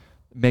enablers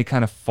may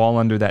kind of fall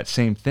under that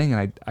same thing,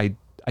 and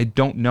I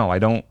don't know.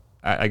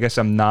 I guess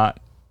I'm not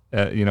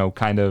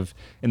kind of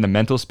in the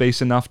mental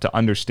space enough to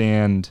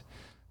understand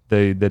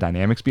the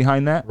dynamics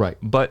behind that. Right.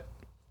 But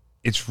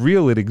it's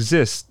real. It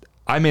exists.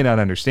 I may not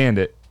understand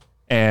it,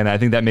 and I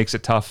think that makes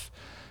it tough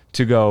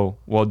to go,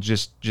 well,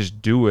 just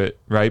do it,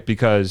 right?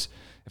 Because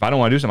if I don't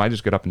want to do something, I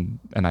just get up and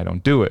I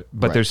don't do it.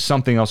 But There's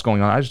something else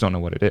going on. I just don't know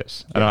what it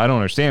is. Yeah. I don't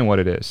understand what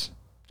it is.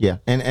 Yeah,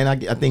 and I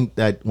think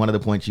that one of the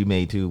points you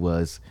made too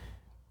was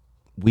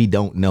we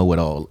don't know it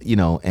all,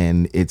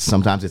 and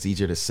sometimes it's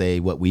easier to say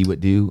what we would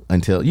do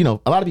until,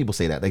 a lot of people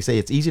say that. They say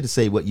it's easier to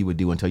say what you would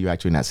do until you're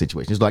actually in that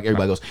situation. It's like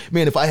everybody goes,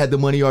 man, if I had the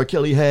money R.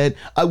 Kelly had,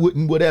 I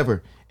wouldn't,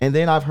 whatever. And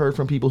then I've heard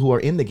from people who are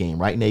in the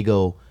game, right? And they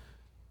go,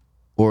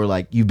 or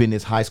like, you've been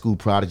this high school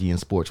prodigy in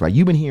sports, right?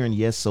 You've been hearing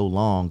yes so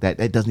long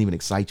that doesn't even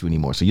excite you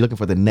anymore. So you're looking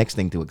for the next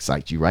thing to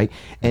excite you, right?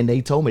 And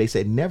they told me, they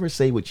said, never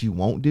say what you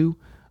won't do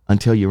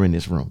until you're in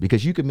this room,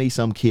 because you could meet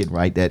some kid,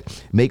 right,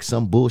 that makes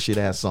some bullshit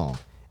ass song,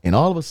 And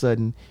all of a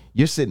sudden,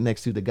 you're sitting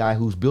next to the guy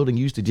whose building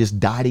you used to just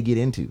die to get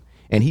into.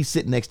 And he's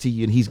sitting next to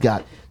you, and he's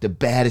got the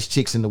baddest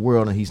chicks in the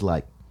world, and he's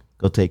like,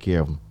 go take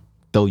care of them.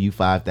 Throw you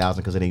 $5,000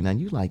 because it ain't nothing.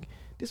 You like,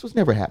 this was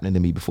never happening to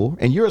me before.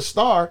 And you're a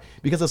star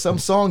because of some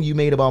song you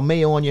made about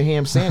mayo on your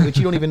ham sandwich.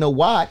 You don't even know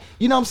why.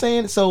 You know what I'm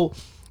saying? So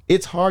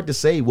it's hard to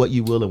say what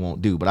you will and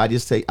won't do. But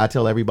I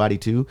tell everybody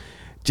too,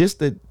 just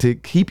to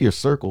keep your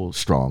circle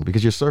strong,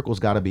 because your circle's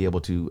got to be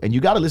able to, and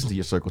you got to listen to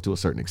your circle to a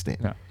certain extent.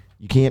 Yeah.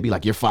 You can't be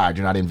like, you're fired,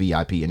 you're not in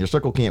VIP. And your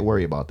circle can't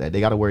worry about that. They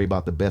got to worry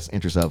about the best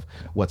interest of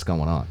what's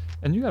going on.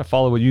 And you got to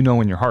follow what you know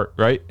in your heart,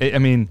 right? I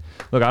mean,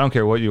 look, I don't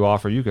care what you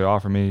offer. You could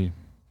offer me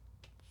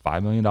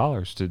 $5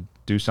 million to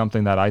do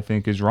something that I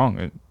think is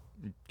wrong.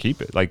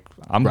 Keep it. Like,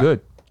 I'm Right.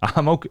 good.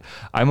 I'm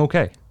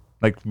okay.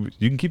 Like,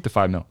 you can keep the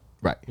 $5 million.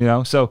 Right. You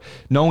know, so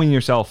knowing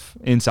yourself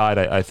inside,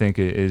 I think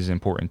is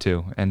important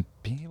too. And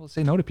being able to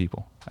say no to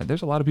people.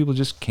 There's a lot of people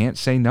just can't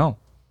say no.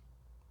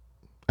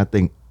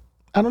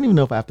 I don't even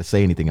know if I have to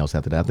say anything else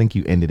after that. I think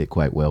you ended it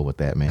quite well with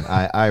that, man.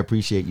 I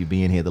appreciate you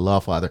being here, the Law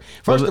Father.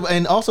 First of all,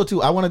 and also too,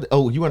 you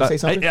want to say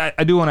something?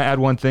 I do want to add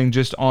one thing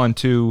just on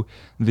to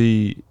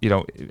the,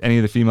 any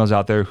of the females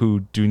out there who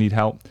do need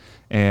help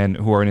and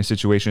who are in a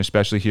situation,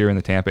 especially here in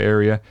the Tampa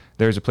area.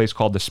 There's a place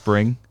called The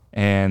Spring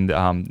and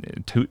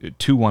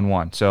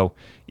 211. So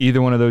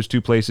either one of those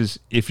two places,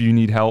 if you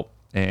need help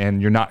and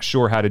you're not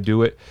sure how to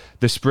do it,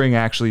 The Spring,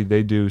 actually,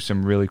 they do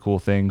some really cool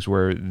things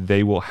where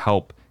they will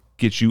help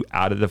get you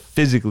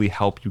physically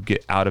help you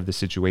get out of the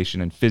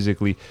situation and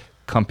physically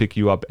come pick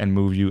you up and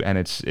move you. And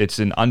it's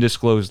an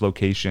undisclosed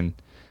location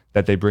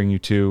that they bring you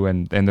to.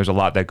 And there's a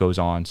lot that goes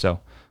on. So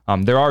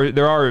there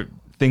are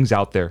things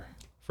out there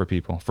for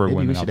people, for Maybe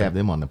women. we should have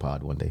them on the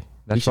pod one day.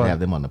 That's we should fine. have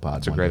them on the pod.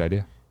 That's a great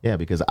idea. Yeah,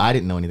 because I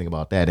didn't know anything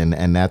about that,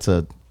 and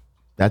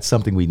that's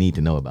something we need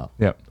to know about.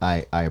 Yep.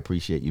 I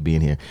appreciate you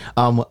being here.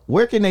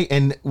 Where can they?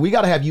 And we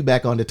got to have you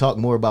back on to talk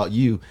more about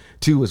you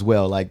too as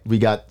well. Like, we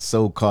got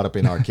so caught up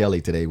in R. Kelly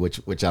today,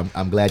 which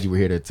I'm glad you were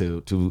here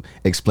to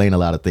explain a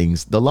lot of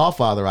things. The Law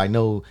Father, I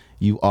know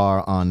you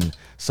are on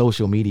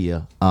social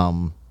media.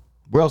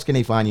 Where else can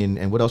they find you,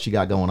 and what else you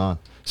got going on?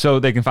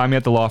 So they can find me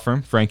at the law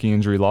firm, Frankie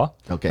Injury Law.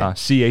 Okay.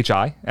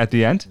 CHI at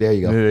the end. There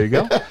you go. There you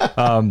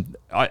go.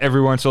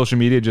 Everywhere on social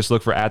media, just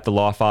look for at the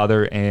Law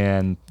Father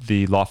and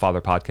the Law Father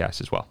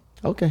podcast as well.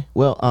 Okay.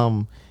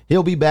 Well,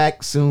 he'll be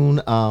back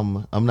soon.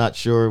 I'm not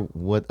sure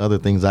what other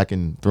things I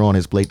can throw on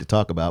his plate to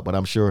talk about, but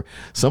I'm sure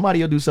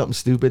somebody will do something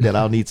stupid that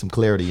I'll need some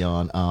clarity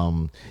on.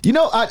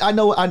 I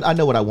know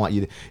what I want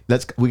you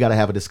to. We got to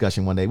have a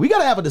discussion one day. We got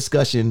to have a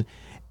discussion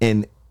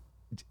and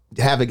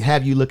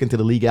have you look into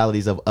the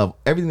legalities of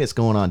everything that's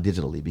going on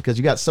digitally, because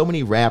you got so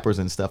many rappers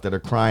and stuff that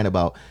are crying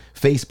about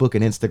Facebook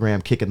and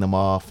Instagram kicking them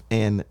off.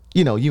 And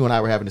you and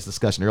I were having this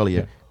discussion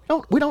earlier.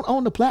 Yeah. We don't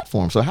own the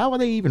platform, so how are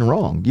they even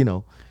wrong?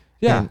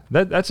 Yeah,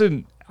 that's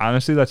an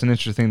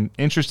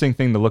interesting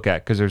thing to look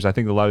at, because there's, I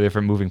think, a lot of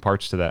different moving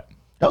parts to that.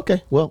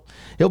 Okay, well,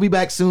 he'll be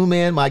back soon,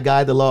 man. My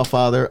guy, the Law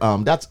Father.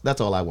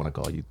 That's all I want to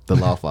call you, the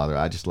Law Father.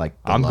 I just like.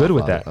 I'm Law good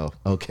with Father. that.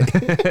 Oh,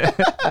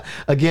 okay.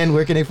 Again,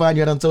 where can they find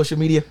you on social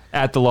media?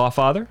 At the Law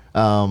Father.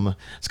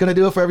 It's gonna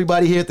do it for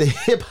everybody here at the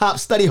Hip Hop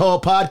Study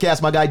Hall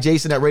podcast. My guy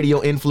Jason at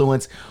Radio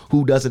Influence,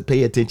 who doesn't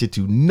pay attention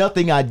to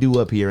nothing I do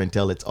up here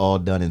until it's all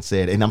done and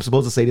said. And I'm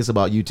supposed to say this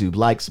about YouTube: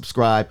 like,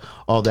 subscribe,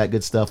 all that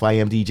good stuff. I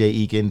am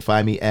DJ Eakin.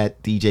 Find me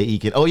at DJ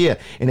Eakin. Oh yeah,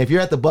 and if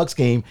you're at the Bucks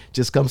game,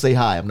 just come say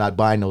hi. I'm not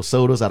buying no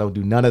sodas. I don't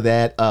do none of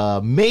that.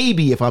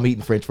 Maybe if I'm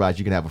eating French fries,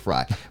 you can have a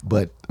fry,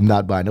 but I'm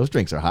not buying. Those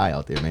drinks are high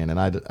out there, man. And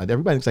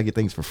everybody thinks I get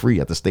things for free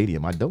at the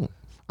stadium. I don't.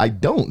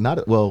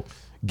 Well,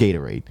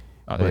 Gatorade.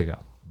 Oh, there you go.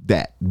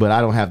 But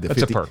I don't have the. That's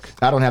 50, a perk.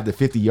 I don't have the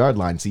 50-yard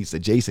line seats that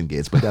Jason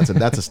gets. But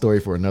that's a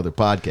story for another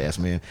podcast,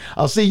 man.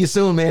 I'll see you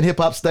soon, man. Hip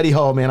Hop Study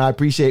Hall, man. I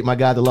appreciate my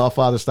guy, the Law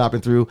Father, stopping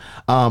through.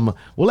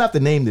 We'll have to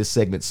name this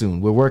segment soon.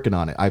 We're working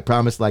on it. I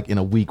promise, like in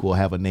a week, we'll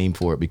have a name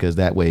for it, because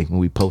that way when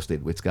we post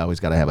it, it's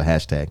always got to have a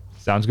hashtag.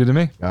 Sounds good to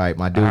me. All right,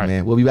 my dude, All right.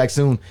 man. We'll be back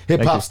soon.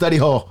 Hip Hop Study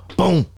Hall. Boom.